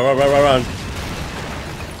 run, run, run, run, run, run, run.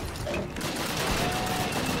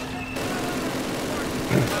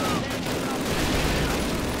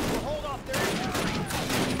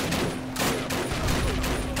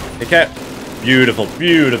 Okay. Beautiful,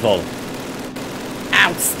 beautiful.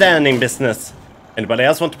 Outstanding business. Anybody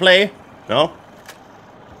else want to play? No?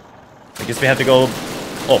 I guess we have to go...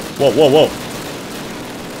 Oh, whoa, whoa, whoa.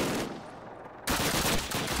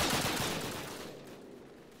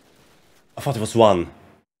 I thought it was 1.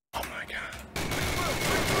 Oh my god.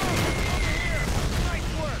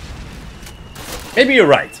 Maybe you're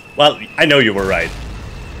right. Well, I know you were right.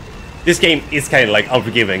 This game is kind of like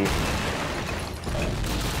unforgiving.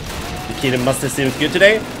 The Kingdom Master seems good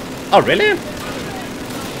today. Oh, really?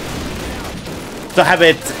 So have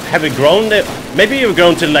it grown? Maybe you've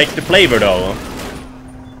grown to like the flavor though.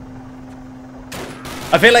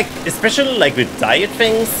 I feel like, especially like with diet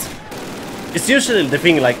things, it's usually the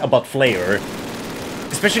thing like about flavor.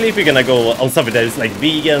 Especially if you're gonna go on something that is like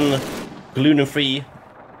vegan, gluten-free.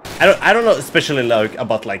 I don't know, especially like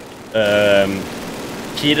about like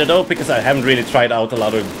keto though, because I haven't really tried out a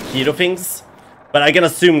lot of keto things. But I can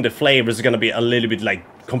assume the flavors are gonna be a little bit like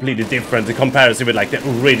completely different in comparison with like the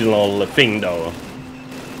original thing though.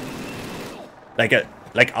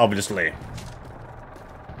 Like obviously.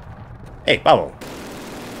 Hey, bubble.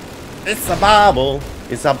 It's a bubble.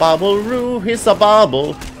 It's a bubble roo. It's a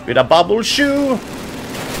bubble with a bubble shoe.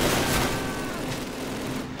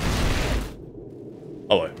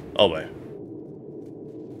 Oh boy. Oh boy.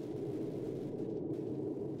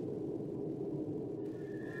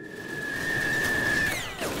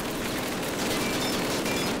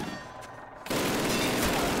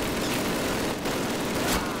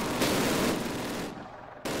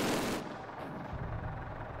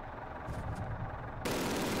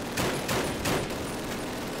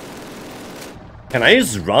 Can I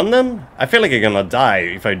just run them? I feel like I'm gonna die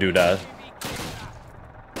if I do that.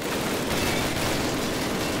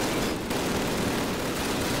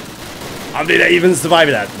 How did I even survive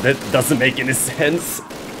that? That doesn't make any sense.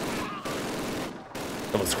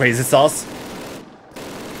 That was crazy sauce.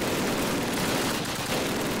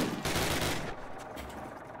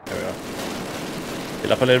 There we go.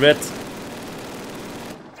 Heal up a little bit.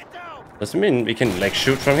 Doesn't mean we can like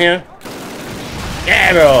shoot from here.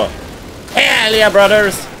 Yeah, bro! Hell yeah,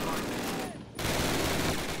 brothers!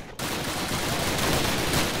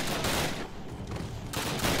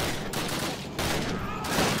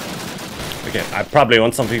 Okay, I probably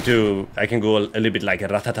want something to... I can go a little bit like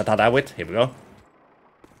ratatata with. Here we go.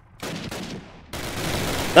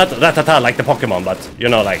 Not ratata like the Pokemon, but, you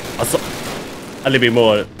know, like a little bit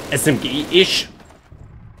more SMG-ish.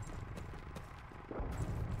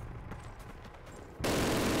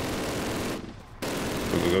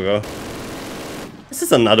 Go. This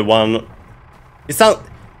is another one. It's a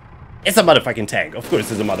motherfucking tank. Of course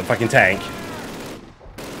it's a motherfucking tank.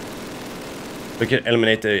 We can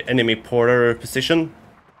eliminate the enemy porter position.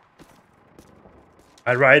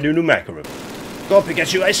 I ride into macro. Go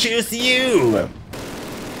Pikachu, I choose you!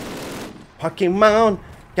 Pokemon,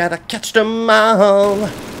 gotta catch them all.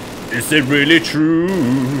 Is it really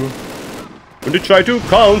true? When they try to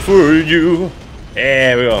comfort you.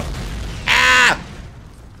 There we go. Ah!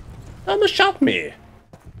 Almost shot me.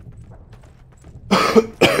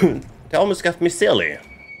 They almost got me silly.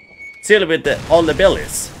 Silly with all the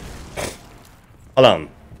bellies. Hold on.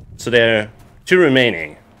 So there are 2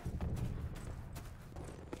 remaining.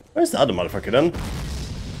 Where's the other motherfucker then?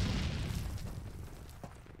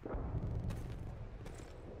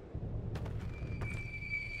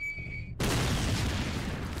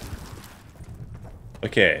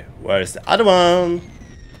 Okay, where's the other one?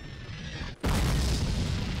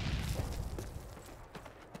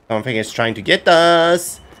 Something is trying to get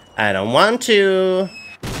us. I don't want to.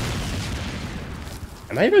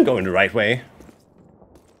 Am I even going the right way?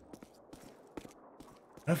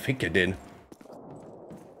 I don't think I did.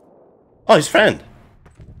 Oh, his friend.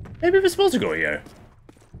 Maybe we're supposed to go here.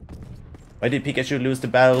 Why did Pikachu lose the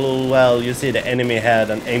battle? Well, you see the enemy had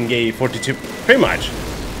an MG42. Pretty much.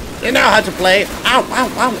 They know how to play. Ow, ow,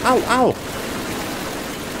 ow, ow, ow.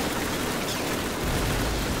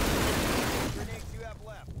 Grenades you have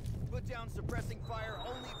left. Put down suppressing fire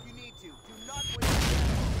only if you need to. Do not waste it.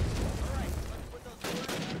 All right, let's put those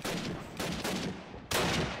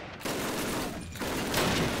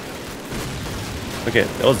Okay,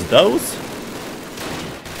 those?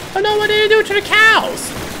 Oh no, what did you do to the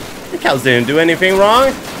cows? The cows didn't do anything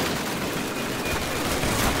wrong.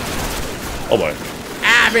 Oh boy.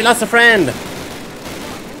 Ah, we lost a friend.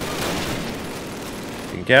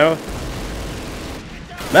 Taken care of.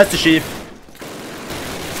 Master Chief.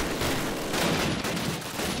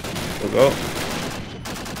 We'll go.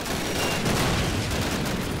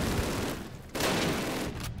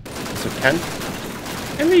 So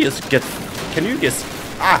can we just get... Can you just...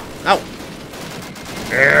 Ah! Ow!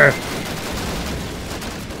 Urgh.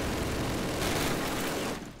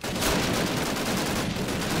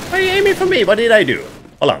 Why are you aiming for me? What did I do?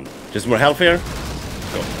 Hold on. Just more health here.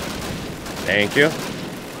 Go. Thank you.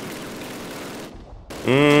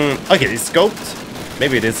 Okay, it's scoped.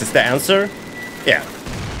 Maybe this is the answer. Yeah.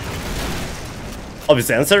 Obvious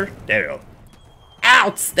answer. There we go.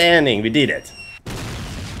 Outstanding! We did it.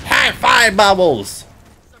 High five, Bubbles!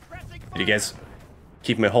 suppressing Did you guys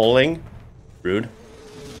keep me holding? Rude.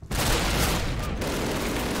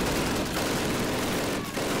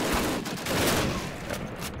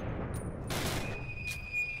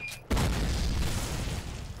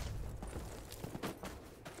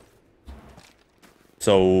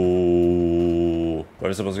 So, what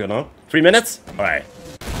is supposed to go now? 3 minutes? Alright.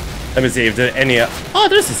 Let me see if there's any... Oh,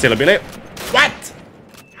 there's still a Billy. What?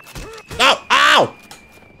 Oh, ow!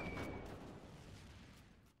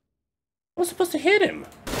 I was supposed to hit him.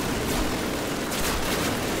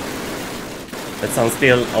 That sounds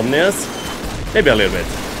still ominous. Maybe a little bit.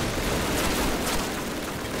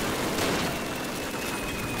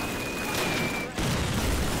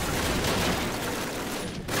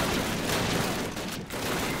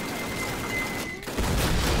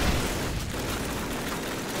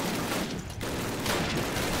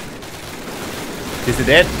 Is he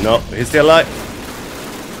dead? No, he's still alive.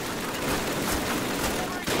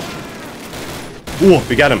 Ooh,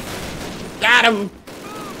 we got him. Got him!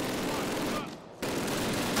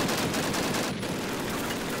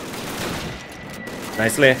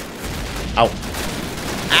 Nicely. Ow.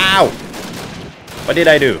 Ow! What did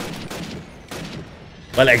I do?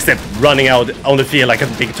 Well, except running out on the field like a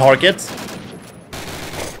big target.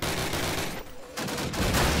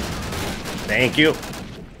 Thank you.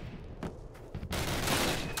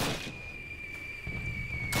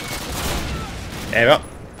 There we go.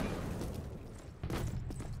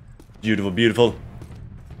 Beautiful, beautiful.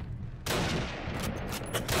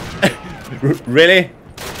 Really?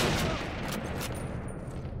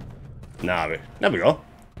 Nah, there we go.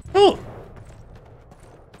 Oh!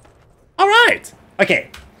 Alright! Okay.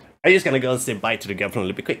 I'm just gonna go and say bye to the girlfriend a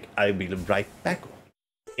little bit quick. I'll be right back.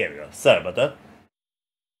 Here we go. Sorry about that.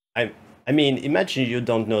 I mean, imagine you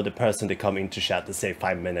don't know the person that come into chat to say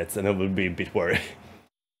 5 minutes and I will be a bit worried.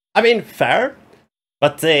 I mean, fair.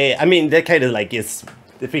 But, I mean, that kind of, like, is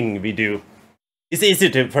the thing we do. It's easy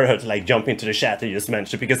for her to, like, jump into the chat and just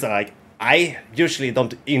mention, because, like, I usually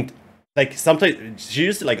don't, like, sometimes she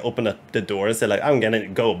used to, like, open up the door and say, like, I'm gonna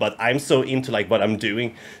go, but I'm so into, like, what I'm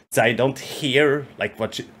doing, so I don't hear, like,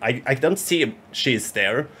 what she, I don't see if she's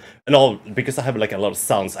there, and all, because I have, like, a lot of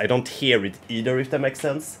sounds, I don't hear it either, if that makes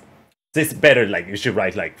sense. So it's better, like, you should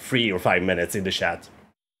write, like, 3 or 5 minutes in the chat.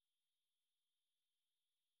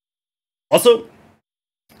 Also,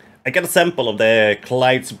 I got a sample of the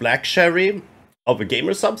Clyde's Black Cherry of the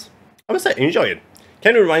Gamersupps. I would say enjoy it.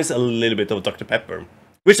 Kind of reminds a little bit of Dr. Pepper.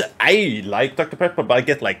 Which I like Dr. Pepper, but I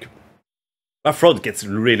get like... my throat gets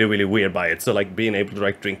really, really weird by it. So like being able to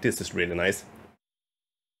like drink this is really nice.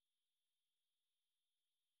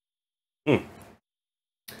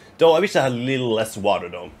 Though I wish I had a little less water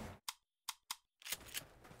though.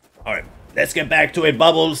 Alright, let's get back to it,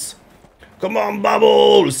 Bubbles. Come on,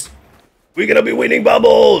 Bubbles! We're gonna be winning,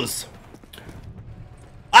 Bubbles!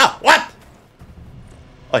 Ah, what?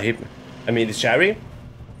 Oh, he... I mean, it's Sherry?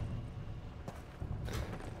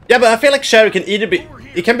 Yeah, but I feel like Sherry can either be...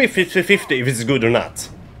 it can be 50-50 if it's good or not.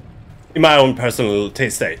 In my own personal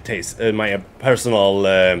my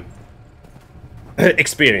personal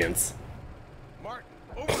experience. Martin,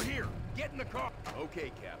 over here! Get in the car!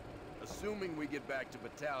 Okay, Captain. Assuming we get back to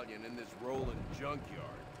battalion in this rolling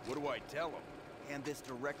junkyard, what do I tell them? Hand this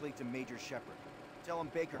directly to Major Shepard. Tell him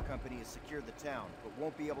Baker Company has secured the town, but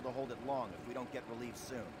won't be able to hold it long if we don't get relief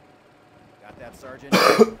soon. Got that, Sergeant?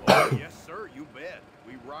 Oh, yes, sir, you bet.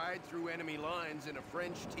 We ride through enemy lines in a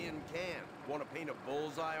French tin can. Want to paint a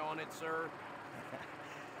bullseye on it, sir?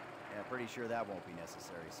 Yeah, pretty sure that won't be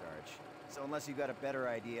necessary, Sarge. So unless you've got a better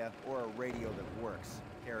idea, or a radio that works,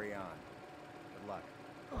 carry on. Good luck.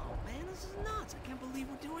 Oh man, this is nuts. I can't believe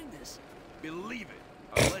we're doing this. Believe it.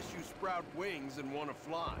 Unless you sprout wings and want to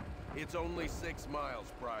fly. It's only 6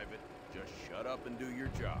 miles, Private. Just shut up and do your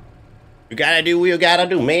job. You gotta do what you gotta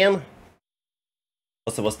do, man.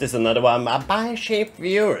 Also, was this another one? My buy-shaped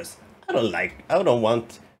viewers. I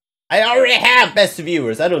already have best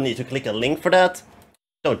viewers. I don't need to click a link for that.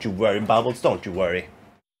 Don't you worry, Bubbles. Don't you worry.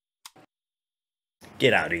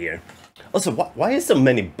 Get out of here. Also, why is so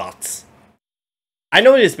many bots? I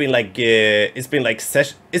know it's been like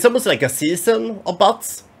it's almost like a season of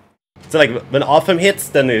bots. So like when autumn hits,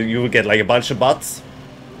 then you will get like a bunch of bots.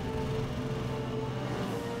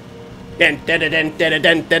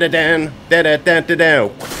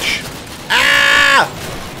 Ah!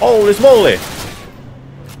 Holy smoly!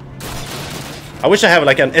 I wish I have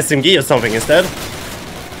like an SMG or something instead.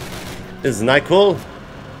 This is not cool.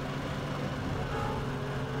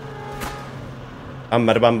 That's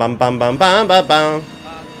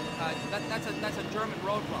a German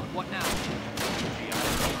roadblock. What now?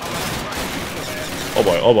 Oh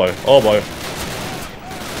boy, oh boy, oh boy.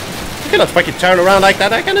 cannot fucking turn around like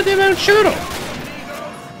that. I cannot even shoot him.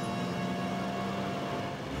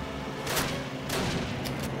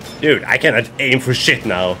 Dude, I cannot aim for shit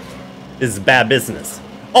now. This is bad business.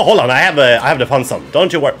 Oh, hold on. I have the fun sum.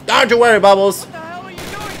 Don't you worry. Don't you worry, Bubbles. What the hell are you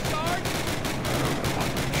doing, Sarge?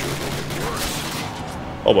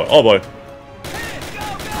 Oh boy. Oh boy. Hey,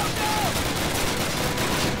 go, go, go!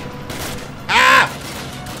 Ah!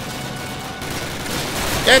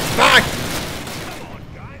 Get back!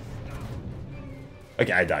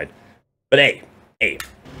 Okay, I died. But hey.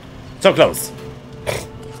 So close.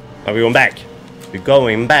 Now we're going back. We're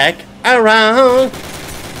going back around.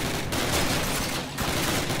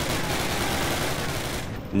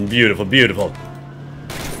 Beautiful, beautiful.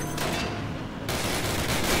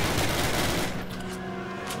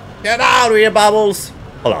 Get out of here, Bubbles!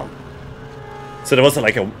 Hold on. So there was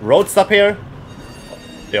like a road stop here?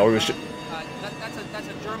 They always should. That's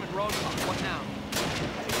a German roadblock. What now?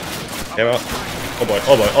 Yeah, well. Oh boy,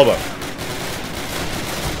 oh boy, oh boy.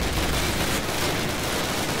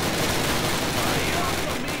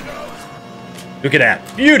 Look at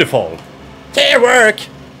that. Beautiful. Teamwork!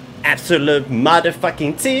 Absolute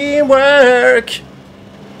motherfucking teamwork!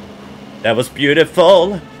 That was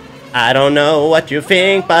beautiful. I don't know what you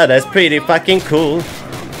think, but that's pretty fucking cool.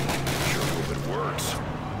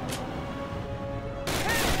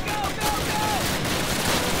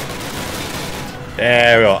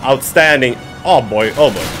 There we go. Outstanding. Oh boy, oh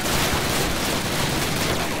boy.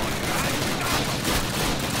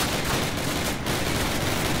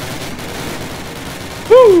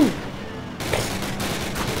 Woo!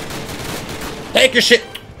 Take your shit.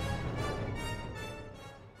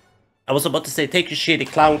 I was about to say, take your shitty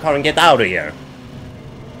clown car and get out of here.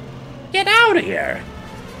 Get out of here.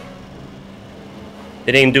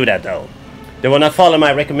 They didn't do that though. They will not follow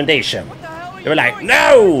my recommendation. They were like,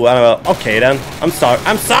 no! Okay then. I'm sorry.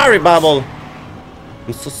 I'm sorry, Bubble.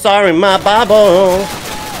 I'm so sorry, my Bubble.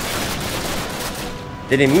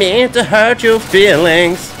 Didn't mean to hurt your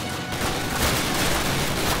feelings.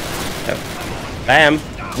 Bam.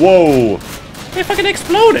 Whoa. They fucking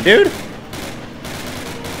exploded, dude.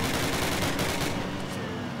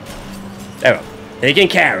 There we go. Taking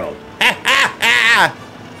care of. Ha ha ha!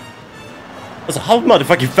 Also, how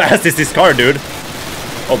motherfucking fast is this car, dude?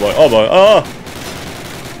 Oh boy, oh boy, oh!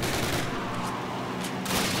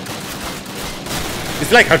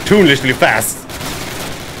 It's like cartoonishly fast.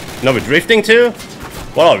 Now we're drifting too?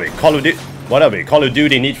 What are we? Call of Duty? What are we? Call of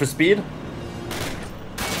Duty Need for Speed?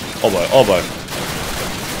 Oh boy, oh boy.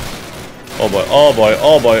 Oh boy, oh boy,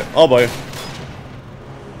 oh boy, oh boy.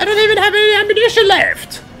 I don't even have any ammunition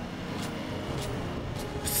left!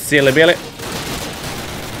 Silly Billy.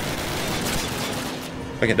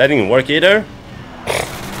 Okay, that didn't work either.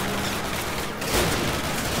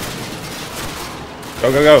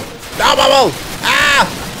 Go, go, go. No, Bubble! Ah!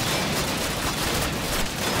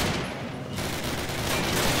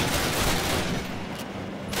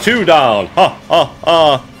 Two down. Ha, ha,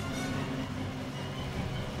 ha.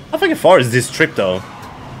 How fucking far is this trip, though?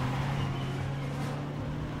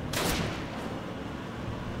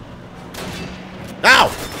 Ow!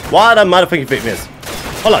 What a motherfucking big miss.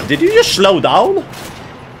 Hold on, did you just slow down?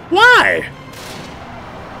 Why?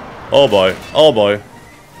 Oh boy, oh boy.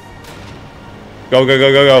 Go, go,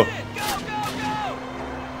 go, go, go.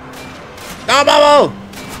 No, Bubble!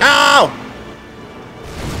 No!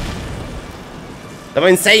 Det var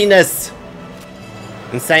insaneness.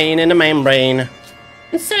 Insane in the membrane.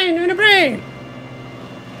 Insane in the brain.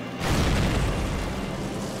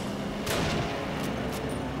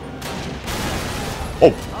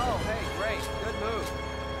 Oh. Oh, hey, great. Good move.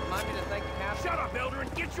 Remind me to thank the captain. Shut up, Elder,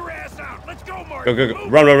 and get your ass out. Let's go, Mark. Go, go, go.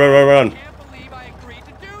 Run, run, run, run, run. I can't believe I agreed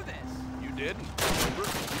to do this. You didn't.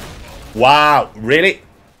 Wow, really?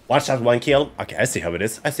 One shot, one kill? Okay, I see how it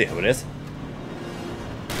is. I see how it is.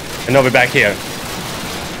 And now we're back here.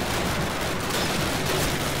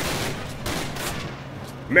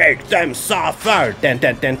 Make them suffer! Dun,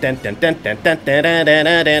 dun, dun, dun, dun, dun, dun, dun, dun, dun, dun,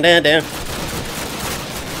 dun, dun, dun.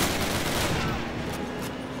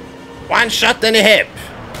 One shot in the hip.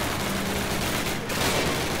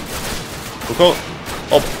 Cool.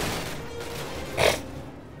 Oh.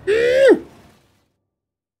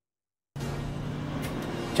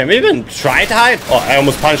 Can we even try to hide? Oh, I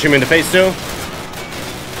almost punched him in the face too.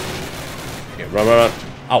 Okay, run, run, run.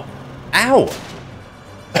 Ow. Ow!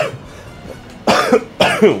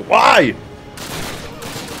 Why?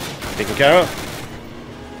 Taken care of.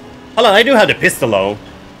 Hold on, I do have the pistol though.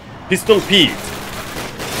 Pistol Pete.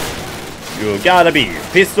 You gotta be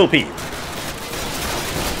Pistol Pete.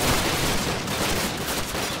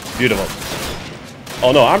 Beautiful.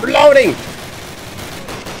 Oh no, I'm reloading!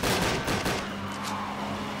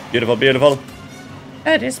 Beautiful, beautiful.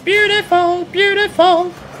 It is beautiful,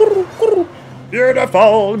 beautiful.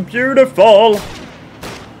 Beautiful, beautiful.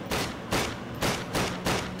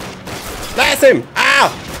 Blast him! Ow!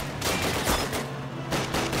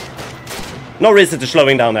 No reason to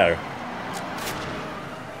slowing down there.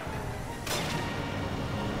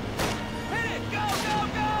 Hit it! Go, go,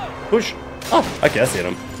 go! Push. Oh, okay, I see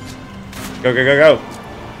them. Go, go, go, go.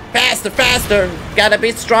 Faster, faster. Gotta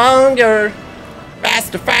be stronger.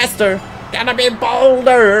 Faster, faster. Gotta be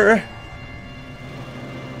bolder.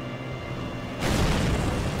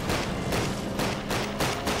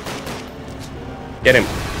 Get him.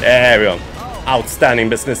 There we go. Outstanding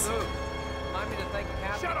business. Remind me to thank the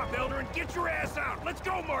captain. Shut up, Elder, and get your ass out. Let's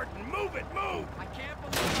go, Martin. Move it, move. I can't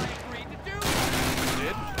believe I agreed to do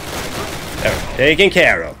this. There, taken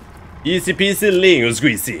care of. Easy peasy, lingo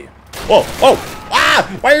squeezy. Oh, oh, ah!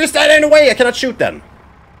 Why are you standing in the way? I cannot shoot them.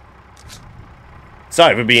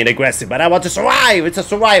 Sorry for being aggressive, but I want to survive. It's a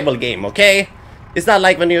survival game, okay? It's not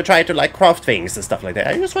like when you try to like craft things and stuff like that.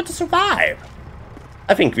 I just want to survive.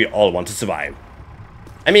 I think we all want to survive.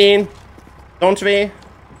 I mean, don't we?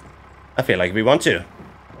 I feel like we want to.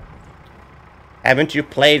 Haven't you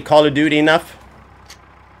played Call of Duty enough?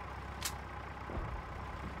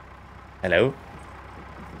 Hello?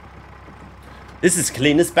 This is the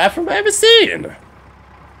cleanest bathroom I've ever seen.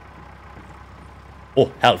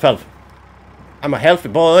 Oh, health, health. I'm a healthy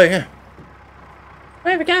boy.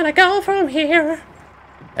 Where we gonna go from here?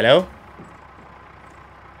 Hello?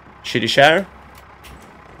 Shitty share?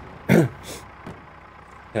 Can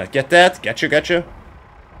I get that? Get you, get you.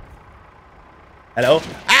 Hello?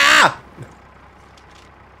 Ah!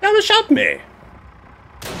 That shot me.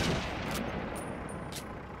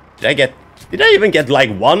 Did I even get like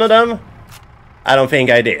one of them? I don't think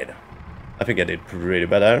I did. I think I did pretty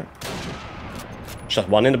better. Shot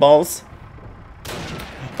one in the balls.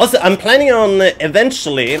 Also, I'm planning on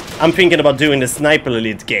eventually, I'm thinking about doing the Sniper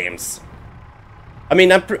Elite games. I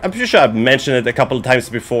mean, I'm pretty sure I've mentioned it a couple of times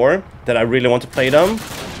before, that I really want to play them.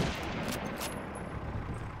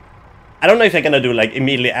 I don't know if I'm gonna do like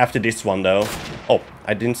immediately after this one though. Oh,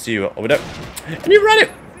 I didn't see you over there. And you run it!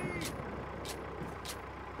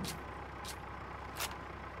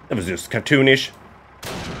 That was just cartoonish.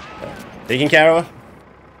 Taken care of.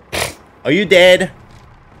 Are you dead?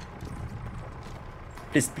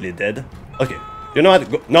 Please be dead. Okay. You know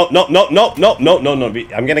what? Go. No, no, no, no, no, no, no, no.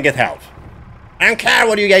 I'm gonna get help. I don't care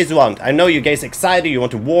what you guys want. I know you guys excited. You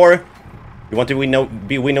want to war. You want to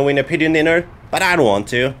be winner pigeon dinner. But I don't want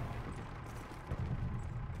to.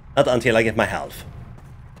 Not until I get my health.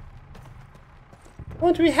 I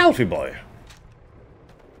want to be a healthy boy.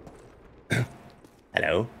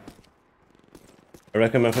 Hello. I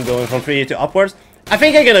recommend from going from 3 to upwards. I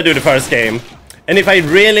think I'm gonna do the first game. And if I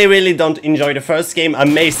really, really don't enjoy the first game, I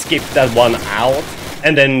may skip that one out.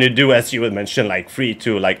 And then do as you would mention, like 3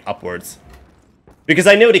 to like upwards. Because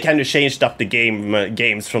I know they kind of changed up the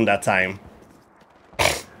games from that time.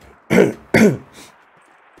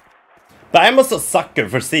 But I'm also a sucker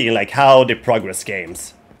for seeing like how they progress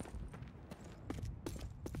games.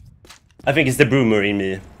 I think it's the boomer in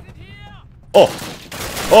me. Oh!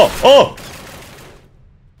 Oh! Oh!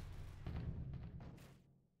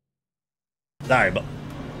 Sorry, but...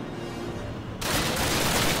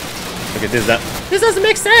 Look at this, this doesn't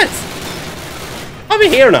make sense! I'll be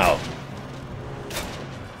here now!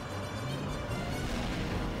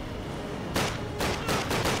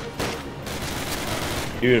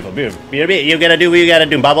 Beautiful, beautiful. You gotta do what you gotta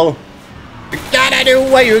do, Bubble. You gotta do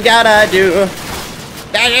what you gotta do.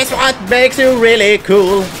 That is what makes you really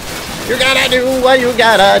cool. You gotta do what you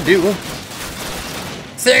gotta do.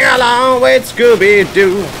 Sing along with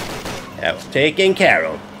Scooby-Doo. Yeah, taken care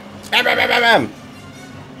of. Bam, bam, bam, bam, bam.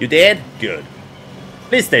 You did? Good.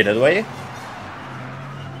 Please stay that way.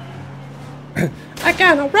 I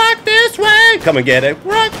gotta rock this way. Come and get it.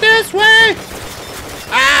 Rock this way.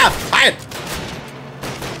 Ah! Fine.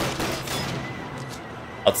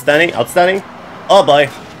 Outstanding, outstanding. Oh boy.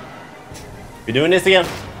 We're doing this again.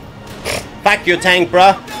 Fuck your tank,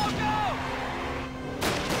 bruh.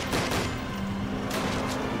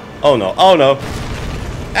 Oh no, oh no.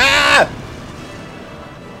 Ah!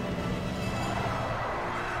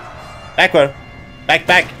 Backward. Back,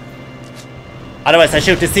 back. Otherwise I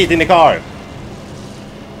shoot the seat in the car.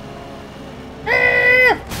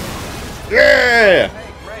 Ah! Yeah!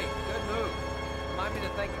 Hey, great. Good move. Remind me to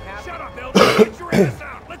thank the captain. Shut up, Elder. Get your ass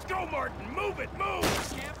out. Let's go, Martin. Move it, move.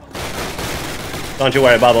 Don't you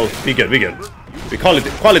worry, Bubble. Be good, be good. We call it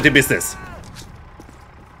quality business.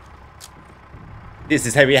 This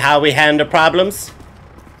is how we handle problems.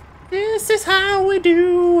 This is how we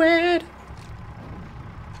do it.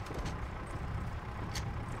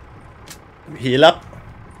 heal up.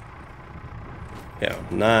 Yeah,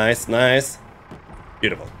 nice, nice.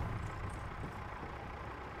 Beautiful.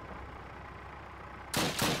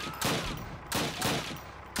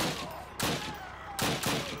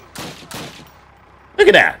 Look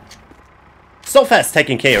at that! So fast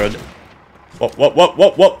taking care of...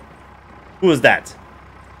 Whoa. Who was that?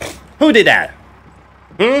 Who did that?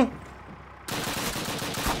 Hmm?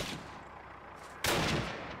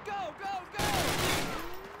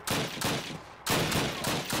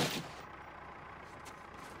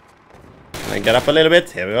 Can I get up a little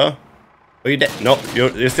bit? Here we go. Are you dead? No,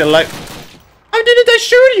 you're still alive. How didn't I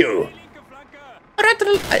shoot you?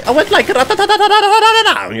 I went like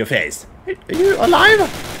on your face. Are you alive?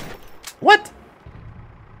 What?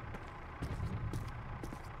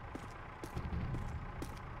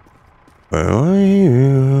 Where are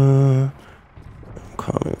you? I'm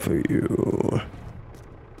coming for you.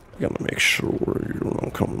 I gotta make sure you're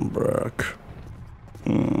not coming back.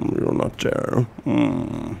 You're not there.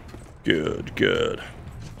 Good.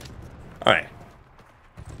 Alright.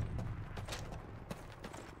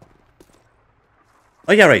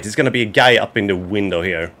 Oh yeah, right, there's gonna be a guy up in the window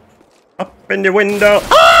here. Up in the window!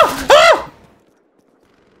 Ah!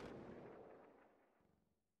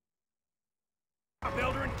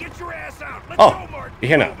 Builder, and get your ass out. Let's Oh, go, Martin. you're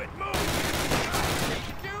here now. Move it, move.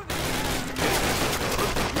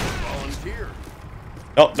 Volunteer.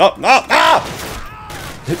 No!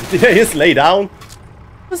 Did I just lay down?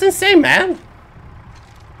 That's insane, man.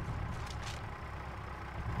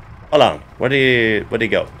 Hold on, where'd he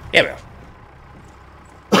go? Here we go.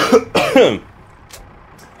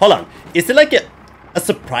 Hold on, is it like a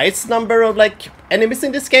surprise number of like enemies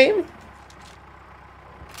in this game?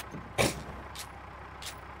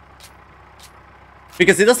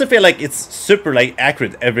 Because it doesn't feel like it's super like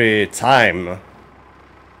accurate every time.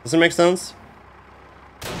 Does it make sense?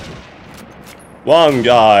 One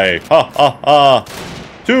guy, ha ha ha.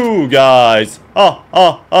 Two guys, ha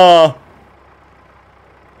ha ha.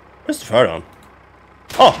 Where's the third one?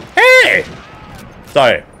 Oh, hey!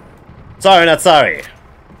 Sorry. Sorry, not sorry.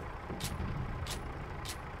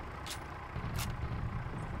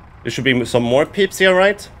 There should be some more peeps here,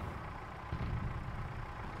 right?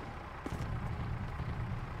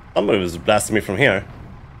 Somebody was blasting me from here.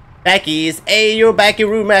 Backies, hey, you're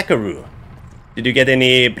Backaroo Macaroo. Did you get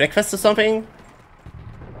any breakfast or something?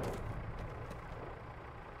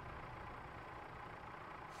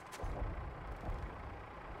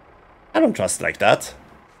 I don't trust like that.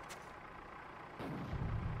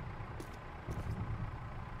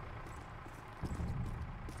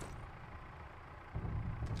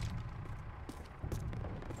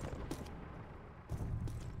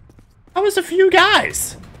 I was a few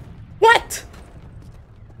guys. What?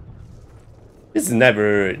 This is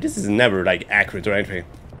never like accurate or anything.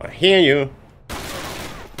 I hear you.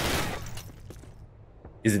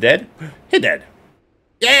 Is he dead? He dead.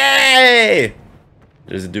 Yay!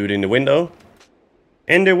 There's a dude in the window.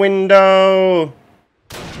 In the window.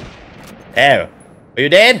 Oh, are you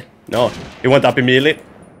dead? No, he went up immediately.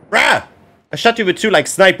 Rah! I shot you with 2 like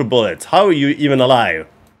sniper bullets. How are you even alive?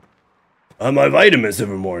 I have my vitamins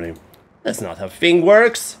every morning. That's not how thing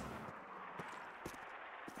works.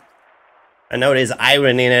 I know there's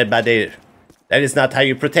iron in it, but that is not how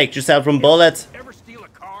you protect yourself from bullets. Ever steal a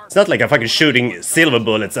car? It's not like I'm fucking shooting silver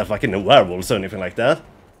bullets at fucking werewolves or anything like that.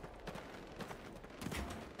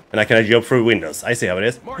 And I can jump through windows. I see how it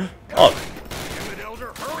is. Martin, Oh. Damn it,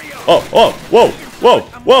 Elder, hurry up. Oh,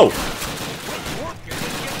 whoa.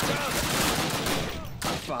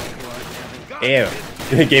 Ew.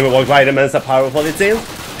 Game of Walk vitamins are powerful, it seems.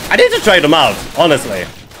 I need to try them out, honestly.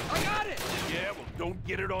 I got it. Yeah, well, don't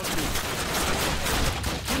get it on you.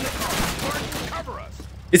 In the car, Martin, cover us.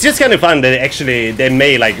 It's just kind of fun that actually they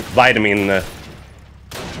made like vitamin,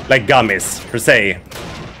 like gummies per se.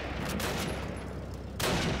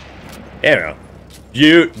 There we go.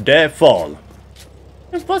 Beautiful.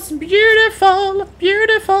 It was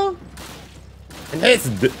beautiful.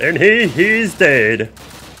 And he's dead.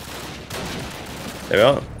 There we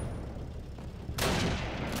go.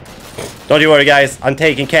 Don't you worry, guys. I'm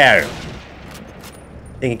taking care.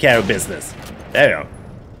 Taking care of business. There we go.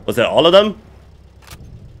 Was that all of them?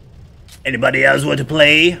 Anybody else want to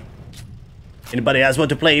play? Anybody else want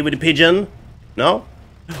to play with the pigeon? No?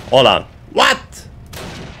 Hold on. What?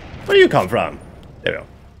 Where do you come from? There we go.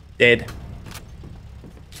 Dead.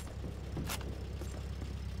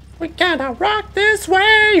 We gotta rock this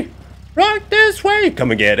way! Rock this way!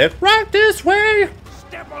 Come and get it. Rock this way!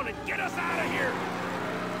 Step on it. Get us out of here.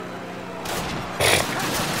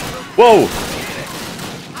 Whoa!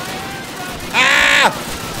 Ah!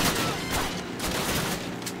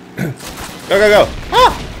 Go, go, go.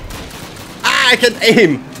 Ah! Ah, I can't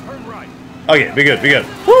aim. Turn right. Okay, be good, be good.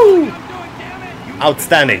 Woo!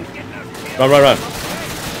 Outstanding. Run, run, run.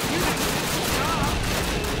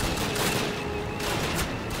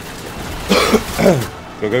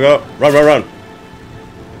 Go, go, go. Run, run, run.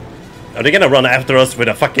 Are they gonna run after us with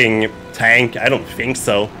a fucking tank? I don't think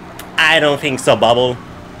so. I don't think so, Bubble.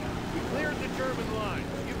 We cleared the German line.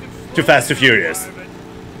 You can Too Fast, Too Furious.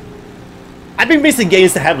 I've been missing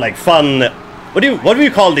games that have like fun. What do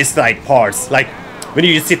you call these like parts? Like when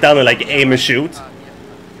you just sit down and like aim and shoot.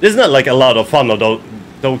 There's not like a lot of fun of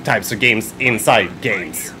those types of games inside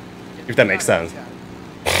games, if that makes sense.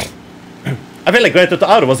 I feel like Grand Theft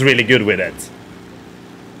Auto was really good with it.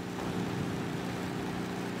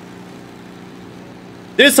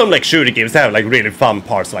 There's some like shooter games that have like really fun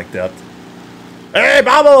parts like that. Hey,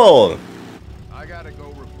 Bubble! I gotta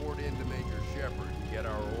go report in to Major Shepard and get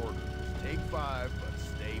our orders. Take 5, but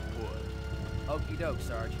stay put. Okie doke,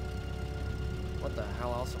 Sarge. What the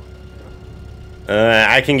hell else am I gonna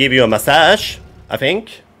do? I can give you a massage, I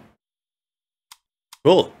think.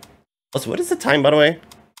 Cool. Also, what is the time, by the way?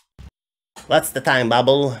 What's the time,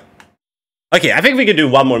 Bubble? Okay, I think we can do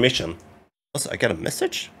one more mission. Also, I got a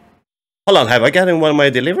message? Hold on, have I gotten one of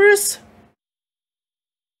my deliveries?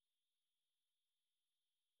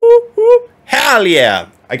 Whoop, whoop. Hell yeah!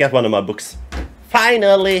 I got one of my books.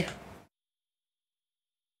 Finally!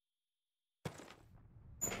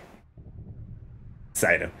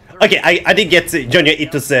 Excited. Okay, I did get Junji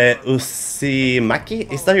Ito's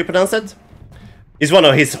Uzumaki. Is that how you pronounce it? It's one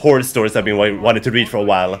of his horror stories I've been wanting to read for a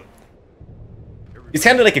while. It's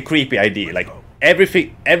kind of like a creepy idea. Like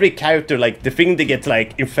every character, like the thing they get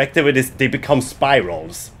like infected with is they become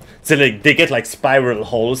spirals. So like they get like spiral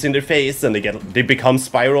holes in their face and they become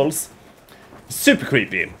spirals. Super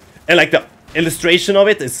creepy. And like the illustration of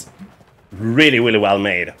it is really well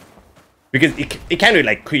made. Because it kind of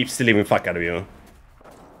like creeps the living fuck out of you. I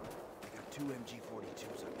got 2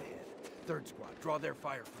 MG-42s up ahead. 3rd squad, draw their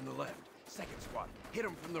fire from the left. 2nd squad, hit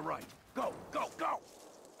them from the right. Go, go, go!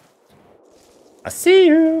 I see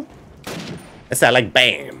you. It's like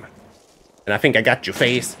bam. And I think I got your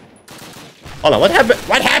face. Hold on, what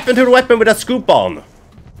happened to the weapon with that scoop on?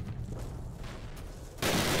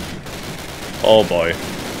 Oh boy.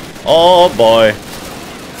 Oh boy.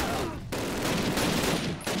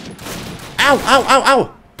 Ow, ow, ow,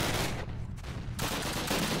 ow!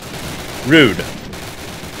 Rude.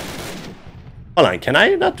 Hold on, can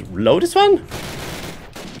I not load this one?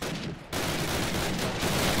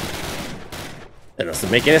 That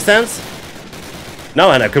doesn't make any sense.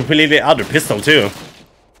 No, and a completely other pistol too.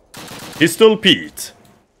 Pistol Pete.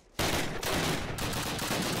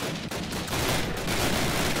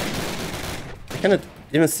 I cannot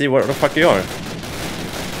even see where the fuck you are.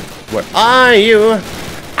 Where are you?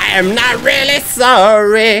 I am not really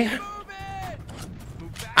sorry.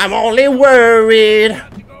 I'm only worried.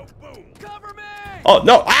 Oh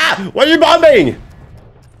no! Ah! Why are you bombing?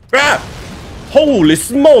 Ah! Holy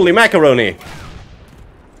smoly macaroni!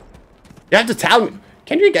 You have to tell me.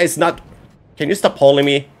 Can you guys not? Can you stop holding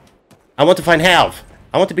me? I want to find health.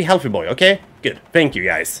 I want to be healthy boy. Okay? Good. Thank you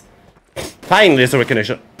guys. Finally, there's a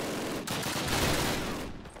recognition.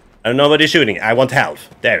 I don't know what he's shooting. I want health.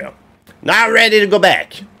 There we go. Now I'm ready to go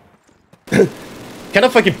back. Can I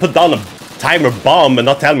fucking put down a timer bomb and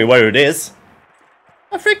not tell me where it is?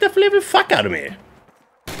 I freaked the living fuck out of me.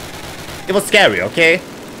 It was scary, okay?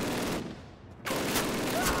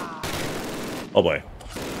 Oh boy.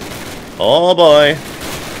 Oh boy.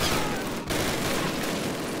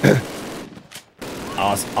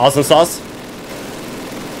 Awesome sauce.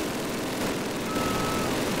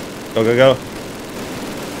 Go, go, go.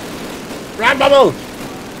 Run, Bubble!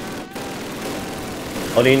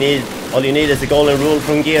 All you need is the golden rule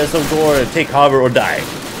from Gears of War. Take cover or die.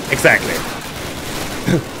 Exactly.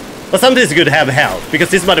 But sometimes it's good to have health, because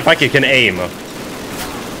this motherfucker can aim.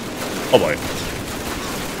 Oh boy.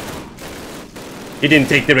 He didn't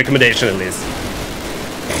take the recommendation at least.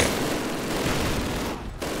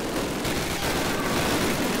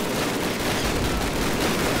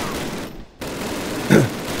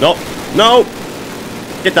 No, no!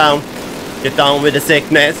 Get down. Get down with the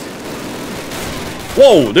sickness.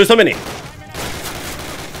 Whoa, there's so many.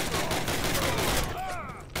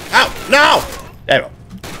 Ow, no! There we go.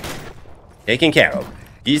 Taken care of.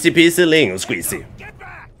 Easy peasy, lingo squeezy.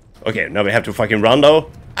 Okay, now we have to fucking run though.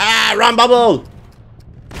 Ah, run, Bubble!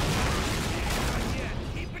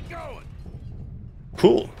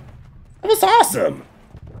 Cool. That was awesome.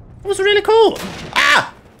 That was really cool.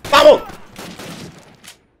 Ah! Bubble!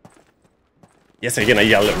 Yes, I'm gonna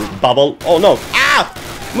yell Bubble. Oh no. Ah!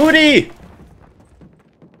 Moody!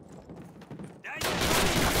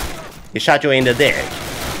 He shot you in the dick.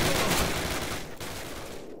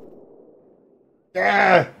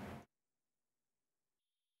 Yeah.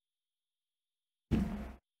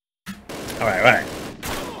 Alright.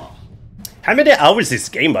 How many hours is this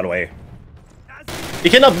game, by the way?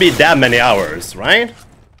 It cannot be that many hours, right?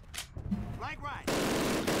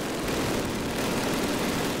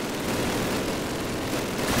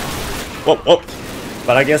 Whoa.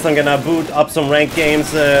 But I guess I'm gonna boot up some ranked games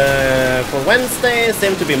for Wednesday.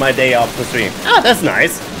 Seems to be my day off for stream. Ah, that's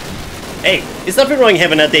nice. Hey, is nothing wrong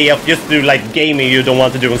having a day off just to do like gaming you don't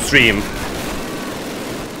want to do on stream?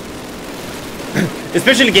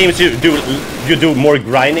 Especially games you do more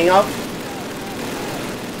grinding of.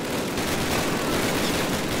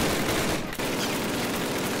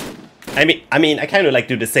 I mean, I kind of like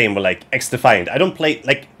do the same with like X-Defiant. I don't play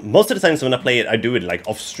like most of the times when I play it, I do it like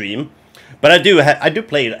off stream. But I do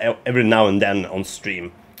play it every now and then on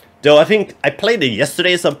stream. Though I think I played it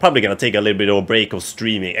yesterday, so I'm probably gonna take a little bit of a break of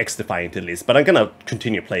streaming X-Defiant at least. But I'm gonna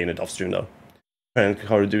continue playing it off stream though. And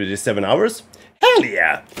how to do this 7 hours? Hell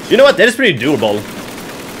yeah! You know what? That is pretty doable.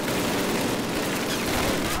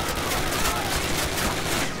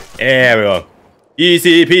 There we go.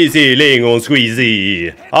 Easy peasy, lemon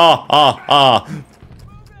squeezy.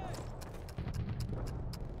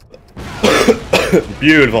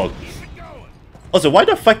 Beautiful. Also, why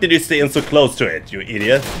the fuck did you stay in so close to it, you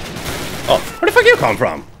idiot? Oh, where the fuck you come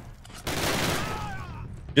from?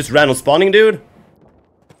 Just random spawning, dude?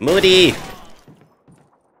 Moody!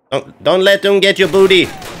 Don't let them get your booty!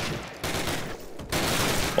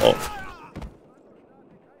 Oh.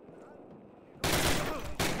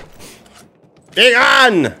 Big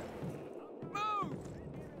on!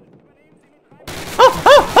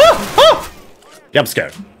 Oh! Jump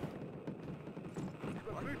scare.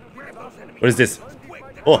 What is this?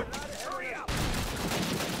 Oh.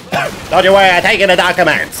 Don't you worry, I'm taking the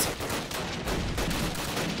documents.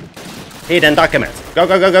 Hidden documents. Go.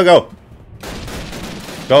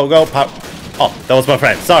 Go, pop. Oh, that was my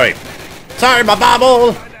friend. Sorry, my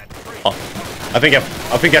bubble. Oh, I think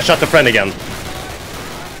I shot the friend again.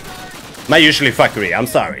 My usually fuckery. I'm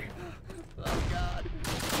sorry.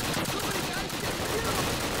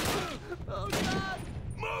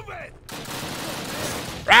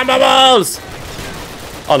 Bubbles!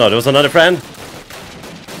 Oh no, there was another friend.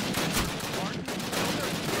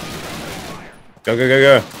 Go.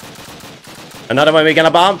 Another one we gonna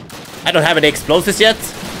bomb? I don't have any explosives yet.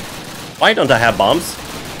 Why don't I have bombs?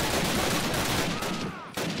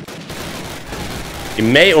 It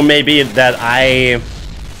may or may be that I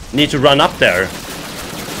need to run up there.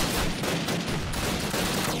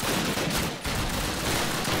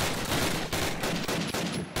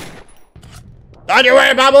 Don't you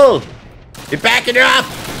worry, Bubble! We're backing you up!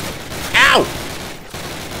 Ow!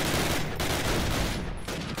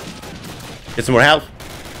 Get some more health.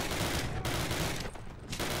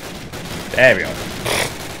 There we go.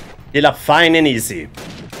 Heal up fine and easy.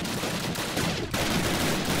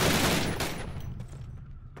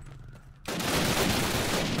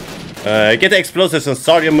 Get the explosives on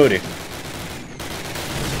Sergeant Moody.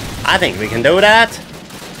 I think we can do that.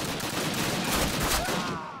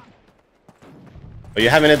 Are you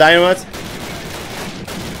having a dynamite?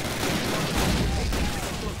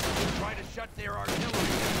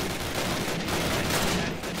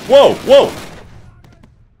 Whoa!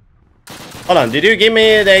 Hold on, did you give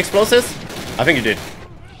me the explosives? I think you did.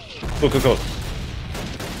 Cool.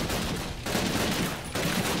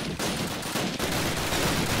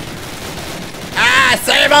 Ah,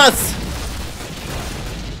 save us!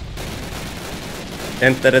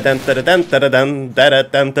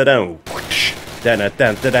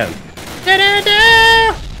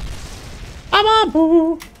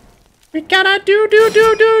 We gotta do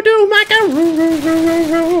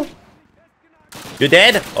macaroo. You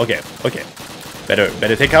dead? Okay.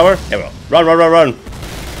 Better take cover. Here we go. Run.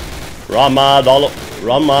 Run my doll.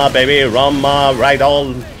 Run my baby. Run my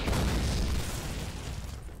ragdoll.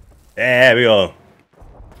 There we go.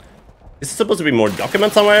 Is there supposed to be more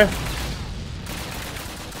documents somewhere?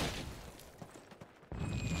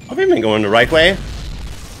 Have we been going the right way?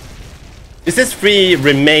 Is this free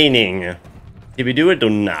remaining? Did we do it or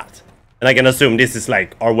not? And I can assume this is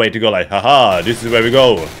like our way to go, like, haha, this is where we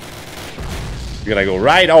go. We're gonna go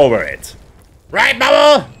right over it. Right,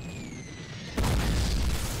 Bubble?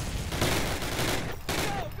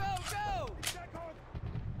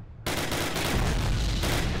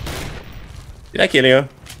 Did I kill you?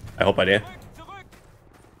 I hope I did.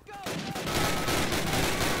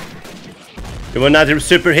 You were not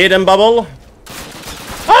super hidden, Bubble?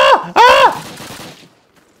 Ah!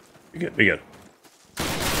 We good.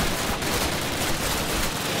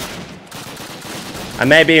 I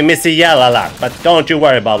may be missing yell a lot, but don't you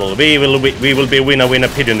worry, Bubble. We will be winner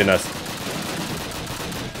pigeon dinners.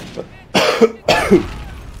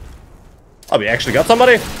 Oh, we actually got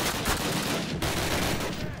somebody?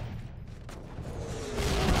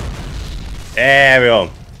 There we go.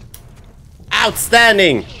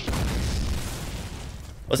 Outstanding!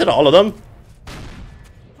 Was it all of them?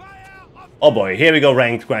 Oh boy, here we go,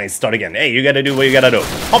 ranked grind, start again. Hey, you gotta do what you gotta do.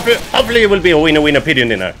 Hopefully it will be a winner pigeon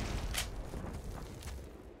dinner.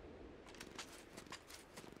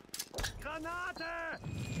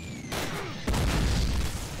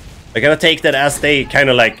 I'm gonna take that as they kind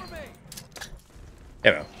of like...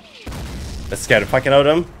 There we go. Let's scare the fucking out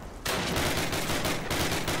of them.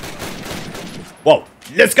 Whoa,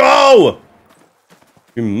 let's go!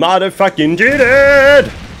 You motherfucking did it!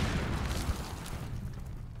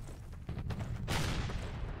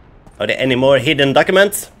 Are there any more hidden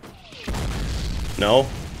documents? No.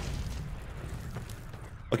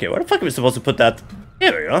 Okay, where the fuck are we supposed to put that?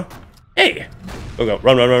 Here we go. Hey! Go go.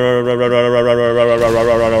 Run, run, run, run, run, run, run, run, run, run, run, run,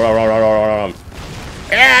 run, run, run, run, run, run, run.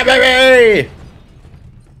 Yeah, baby!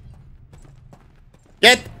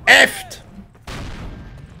 Get effed!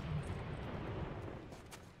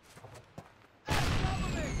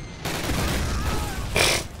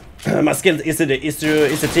 My skill is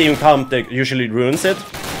the team comp that usually ruins it.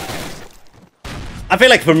 I feel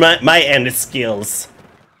like for my end it's skills,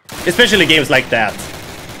 especially games like that.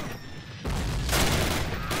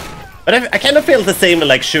 But I kind of feel the same with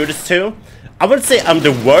like shooters too. I would say I'm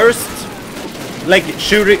the worst, like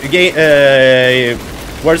shooter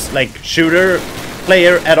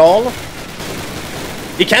player at all.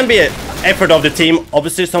 It can be an effort of the team,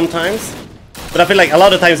 obviously sometimes. But I feel like a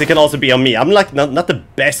lot of times it can also be on me. I'm like not the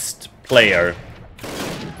best player.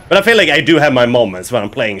 But I feel like I do have my moments when I'm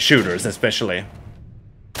playing shooters, especially.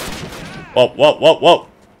 Whoa, whoa, whoa, whoa.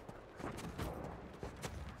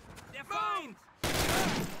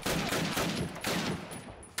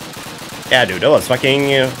 Yeah, dude, that was fucking...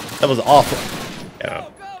 that was awful. Yeah,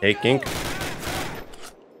 taking...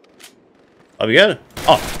 Are we good?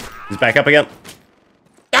 Oh, he's back up again.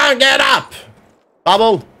 Don't get up!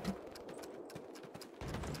 Bubble!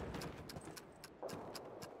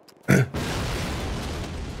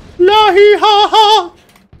 La hee ha ha!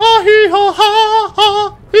 Ah hee ha ha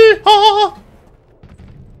ha! Hee ha!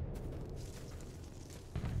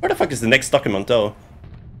 Where the fuck is the next document though?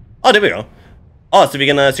 Oh, there we go. Oh, so we're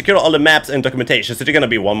gonna secure all the maps and documentation, so there's gonna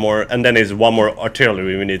be one more, and then there's one more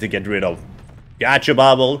artillery we need to get rid of. Gotcha,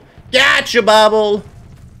 Bubble! Gotcha, Bubble!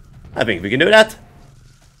 I think we can do that.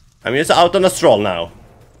 I'm just out on a stroll now.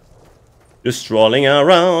 Just strolling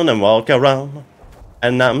around and walk around.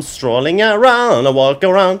 And I'm strolling around and walk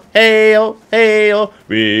around. Hey-oh, hey-oh,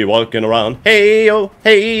 we walking around. Hey-oh,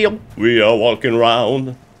 hey-oh, we are walking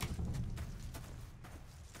around.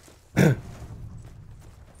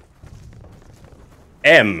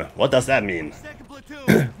 M, what does that mean? Second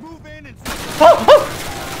platoon, move in and Oh, oh.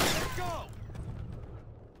 go.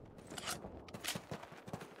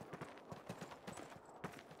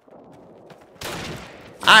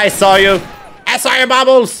 I saw you. I saw you,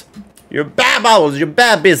 Bubbles. You're bad, Bubbles. You're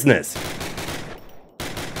bad business.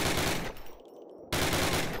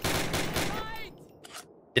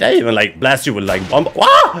 Did I even like blast you with like bomb?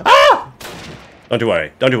 Ah! Ah! Don't you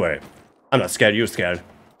worry. Don't you worry. I'm not scared. You're scared.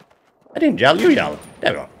 I didn't yell. You yell.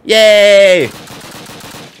 There we go. Yay!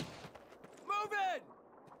 Move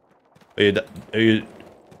it. Are you?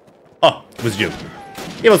 Oh, it was you.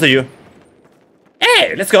 It was you.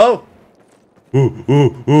 Hey, let's go. Ooh,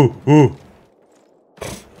 ooh, ooh, ooh.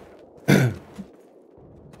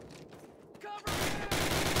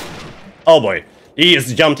 Oh boy, he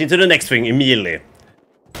just jumped into the next thing immediately.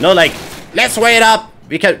 No, like, let's wait up.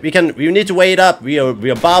 We need to wait up. We are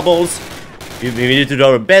Bubbles. We need to do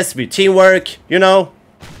our best. We teamwork, you know.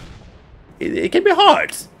 It can be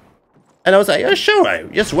hard. And I was like, yeah, sure.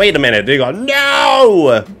 Just wait a minute. They go,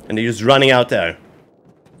 no, and they're just running out there.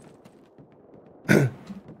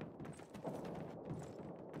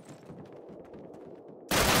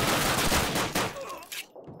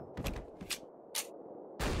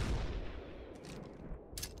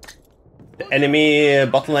 Enemy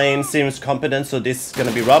bot lane seems competent, so this is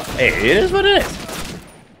gonna be rough. Hey, it is what it is.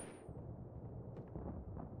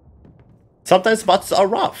 Sometimes bots are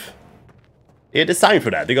rough. They're designed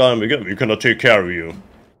for that. They go, we're gonna take care of you.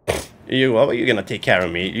 What are you gonna take care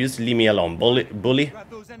of me? You just leave me alone, bully. Grab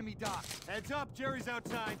those enemy docks. Heads up, Jerry's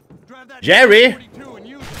outside. Grab that Jerry? 42 and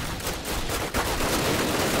use it.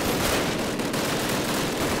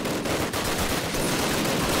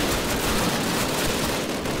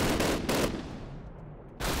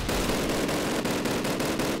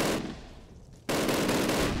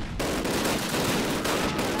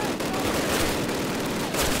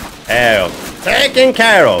 Taken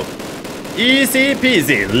care of. Easy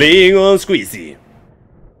peasy, lemon squeezy.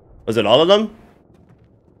 Was it all of them?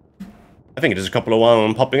 I think there's a couple of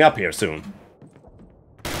them popping up here soon.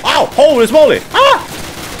 Ow! Holy smoly! Ah!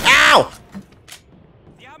 Ow!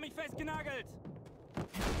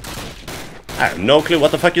 I have no clue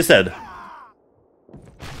what the fuck you said.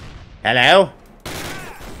 Hello?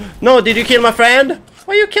 No, did you kill my friend?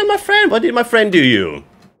 Why you kill my friend? What did my friend do you?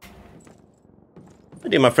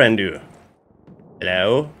 What did my friend do?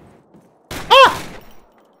 Hello? Ah!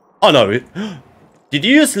 Oh no. Did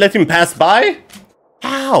you just let him pass by?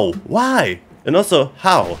 How? Why? And also,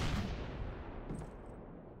 how?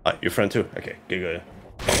 Ah, your friend too? Okay, good.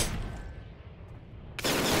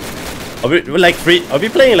 Are we like are we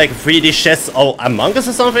playing like 3D chess or Among Us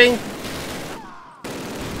or something?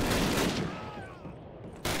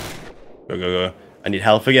 Go. I need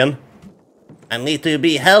health again. I need to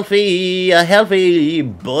be healthy, a healthy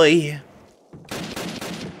boy.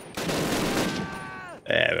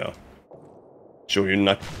 There we go. Sure you're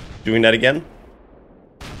not doing that again?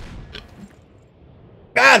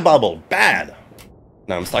 Bad bubble, bad.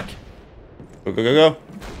 Now I'm stuck. Go.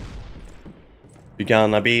 You're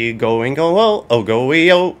gonna be going, oh, go.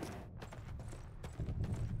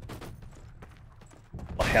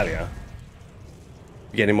 Oh, hell yeah.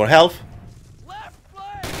 You getting more health?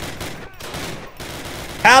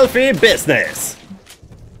 Healthy business!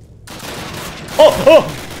 Oh!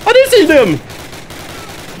 I didn't see them!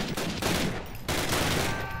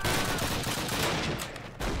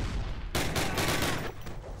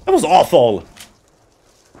 That was awful!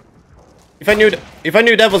 If I knew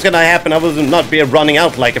that was gonna happen, I would not be running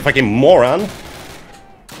out like a fucking moron.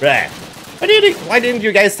 Right. Why didn't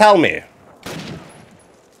you guys tell me?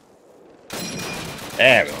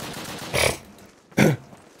 There we go.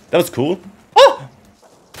 That was cool. Oh!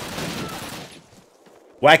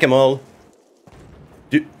 Whack-a-mole.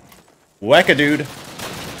 Whack-a-dude.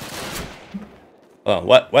 Oh,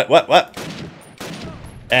 what? There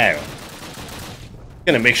we go.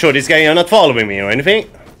 Gonna make sure this guy are not following me or anything.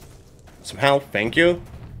 Some help, thank you.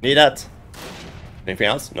 Need that. Anything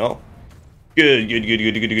else? No. Good.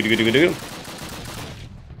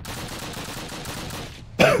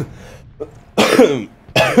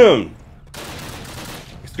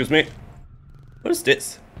 Excuse me. What is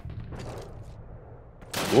this?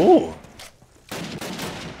 Ooh.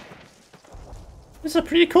 This is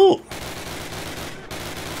pretty cool.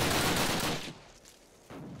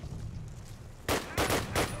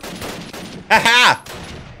 Haha!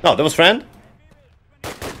 No, that was friend.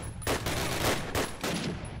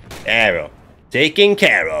 Arrow. Taken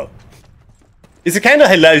care of. Is it kind of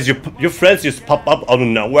hilarious your friends just pop up out of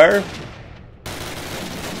nowhere?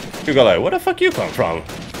 You go like, where the fuck you come from?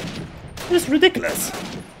 It's ridiculous.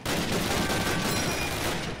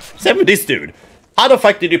 Same with this dude. How the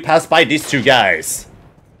fuck did you pass by these two guys?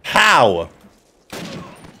 How?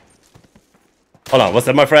 Hold on, was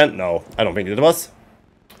that my friend? No, I don't think it was.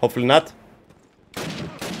 Hopefully not.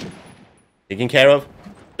 Taken care of.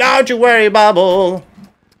 Don't you worry, Bubble.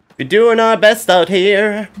 We're doing our best out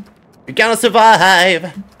here. We're gonna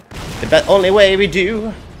survive. It's the only way we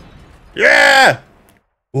do. Yeah!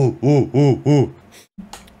 Ooh.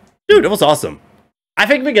 Dude, that was awesome. I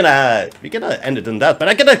think we're gonna end it on that, but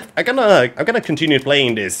I'm gonna continue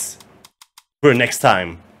playing this for next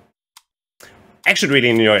time. Actually, really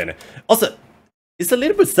enjoying it. Also, it's a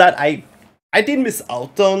little bit sad. I did miss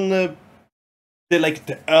out on the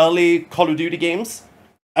early Call of Duty games.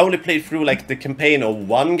 I only played through like the campaign of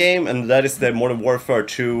one game, and that is the Modern Warfare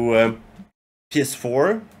 2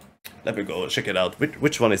 PS4. Let me go check it out.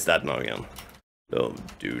 Which one is that now again? Call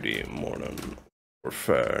of Duty Modern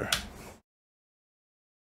Warfare.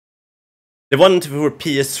 The one for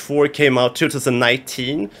PS4 came out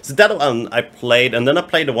 2019. So that one I played, and then I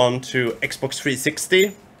played the one to Xbox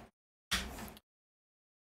 360.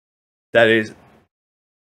 That is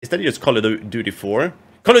that just Call of Duty 4?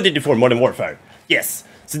 Call of Duty 4 Modern Warfare. Yes.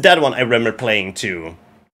 So that one I remember playing too.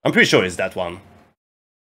 I'm pretty sure it's that one.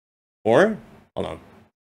 Or hold on.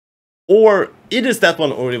 Or it is that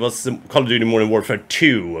one, or it was Call of Duty Modern Warfare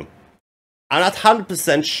 2. I'm not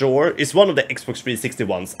 100% sure. It's one of the Xbox 360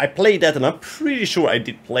 ones. I played that, and I'm pretty sure I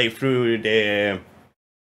did play through the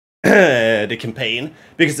the campaign,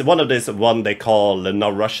 because one of this one they call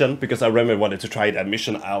Now Russian, because I remember wanted to try that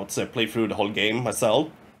mission out, so I played through the whole game myself.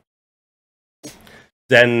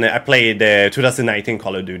 Then I played the 2019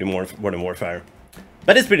 Call of Duty Modern Warfare.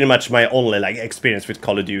 But it's pretty much my only like experience with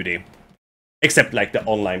Call of Duty, except like the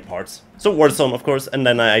online parts. So Warzone, of course, and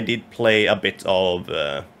then I did play a bit of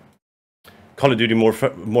Call of Duty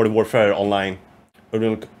Modern Warfare online.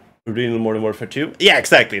 Original Modern Warfare 2? Yeah,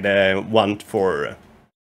 exactly. The one for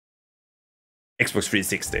Xbox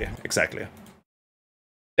 360. Exactly.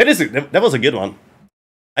 That was a good one.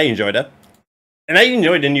 I enjoyed that. And I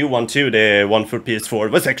enjoyed the new one too. The one for PS4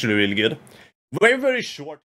 was actually really good. Very, very short.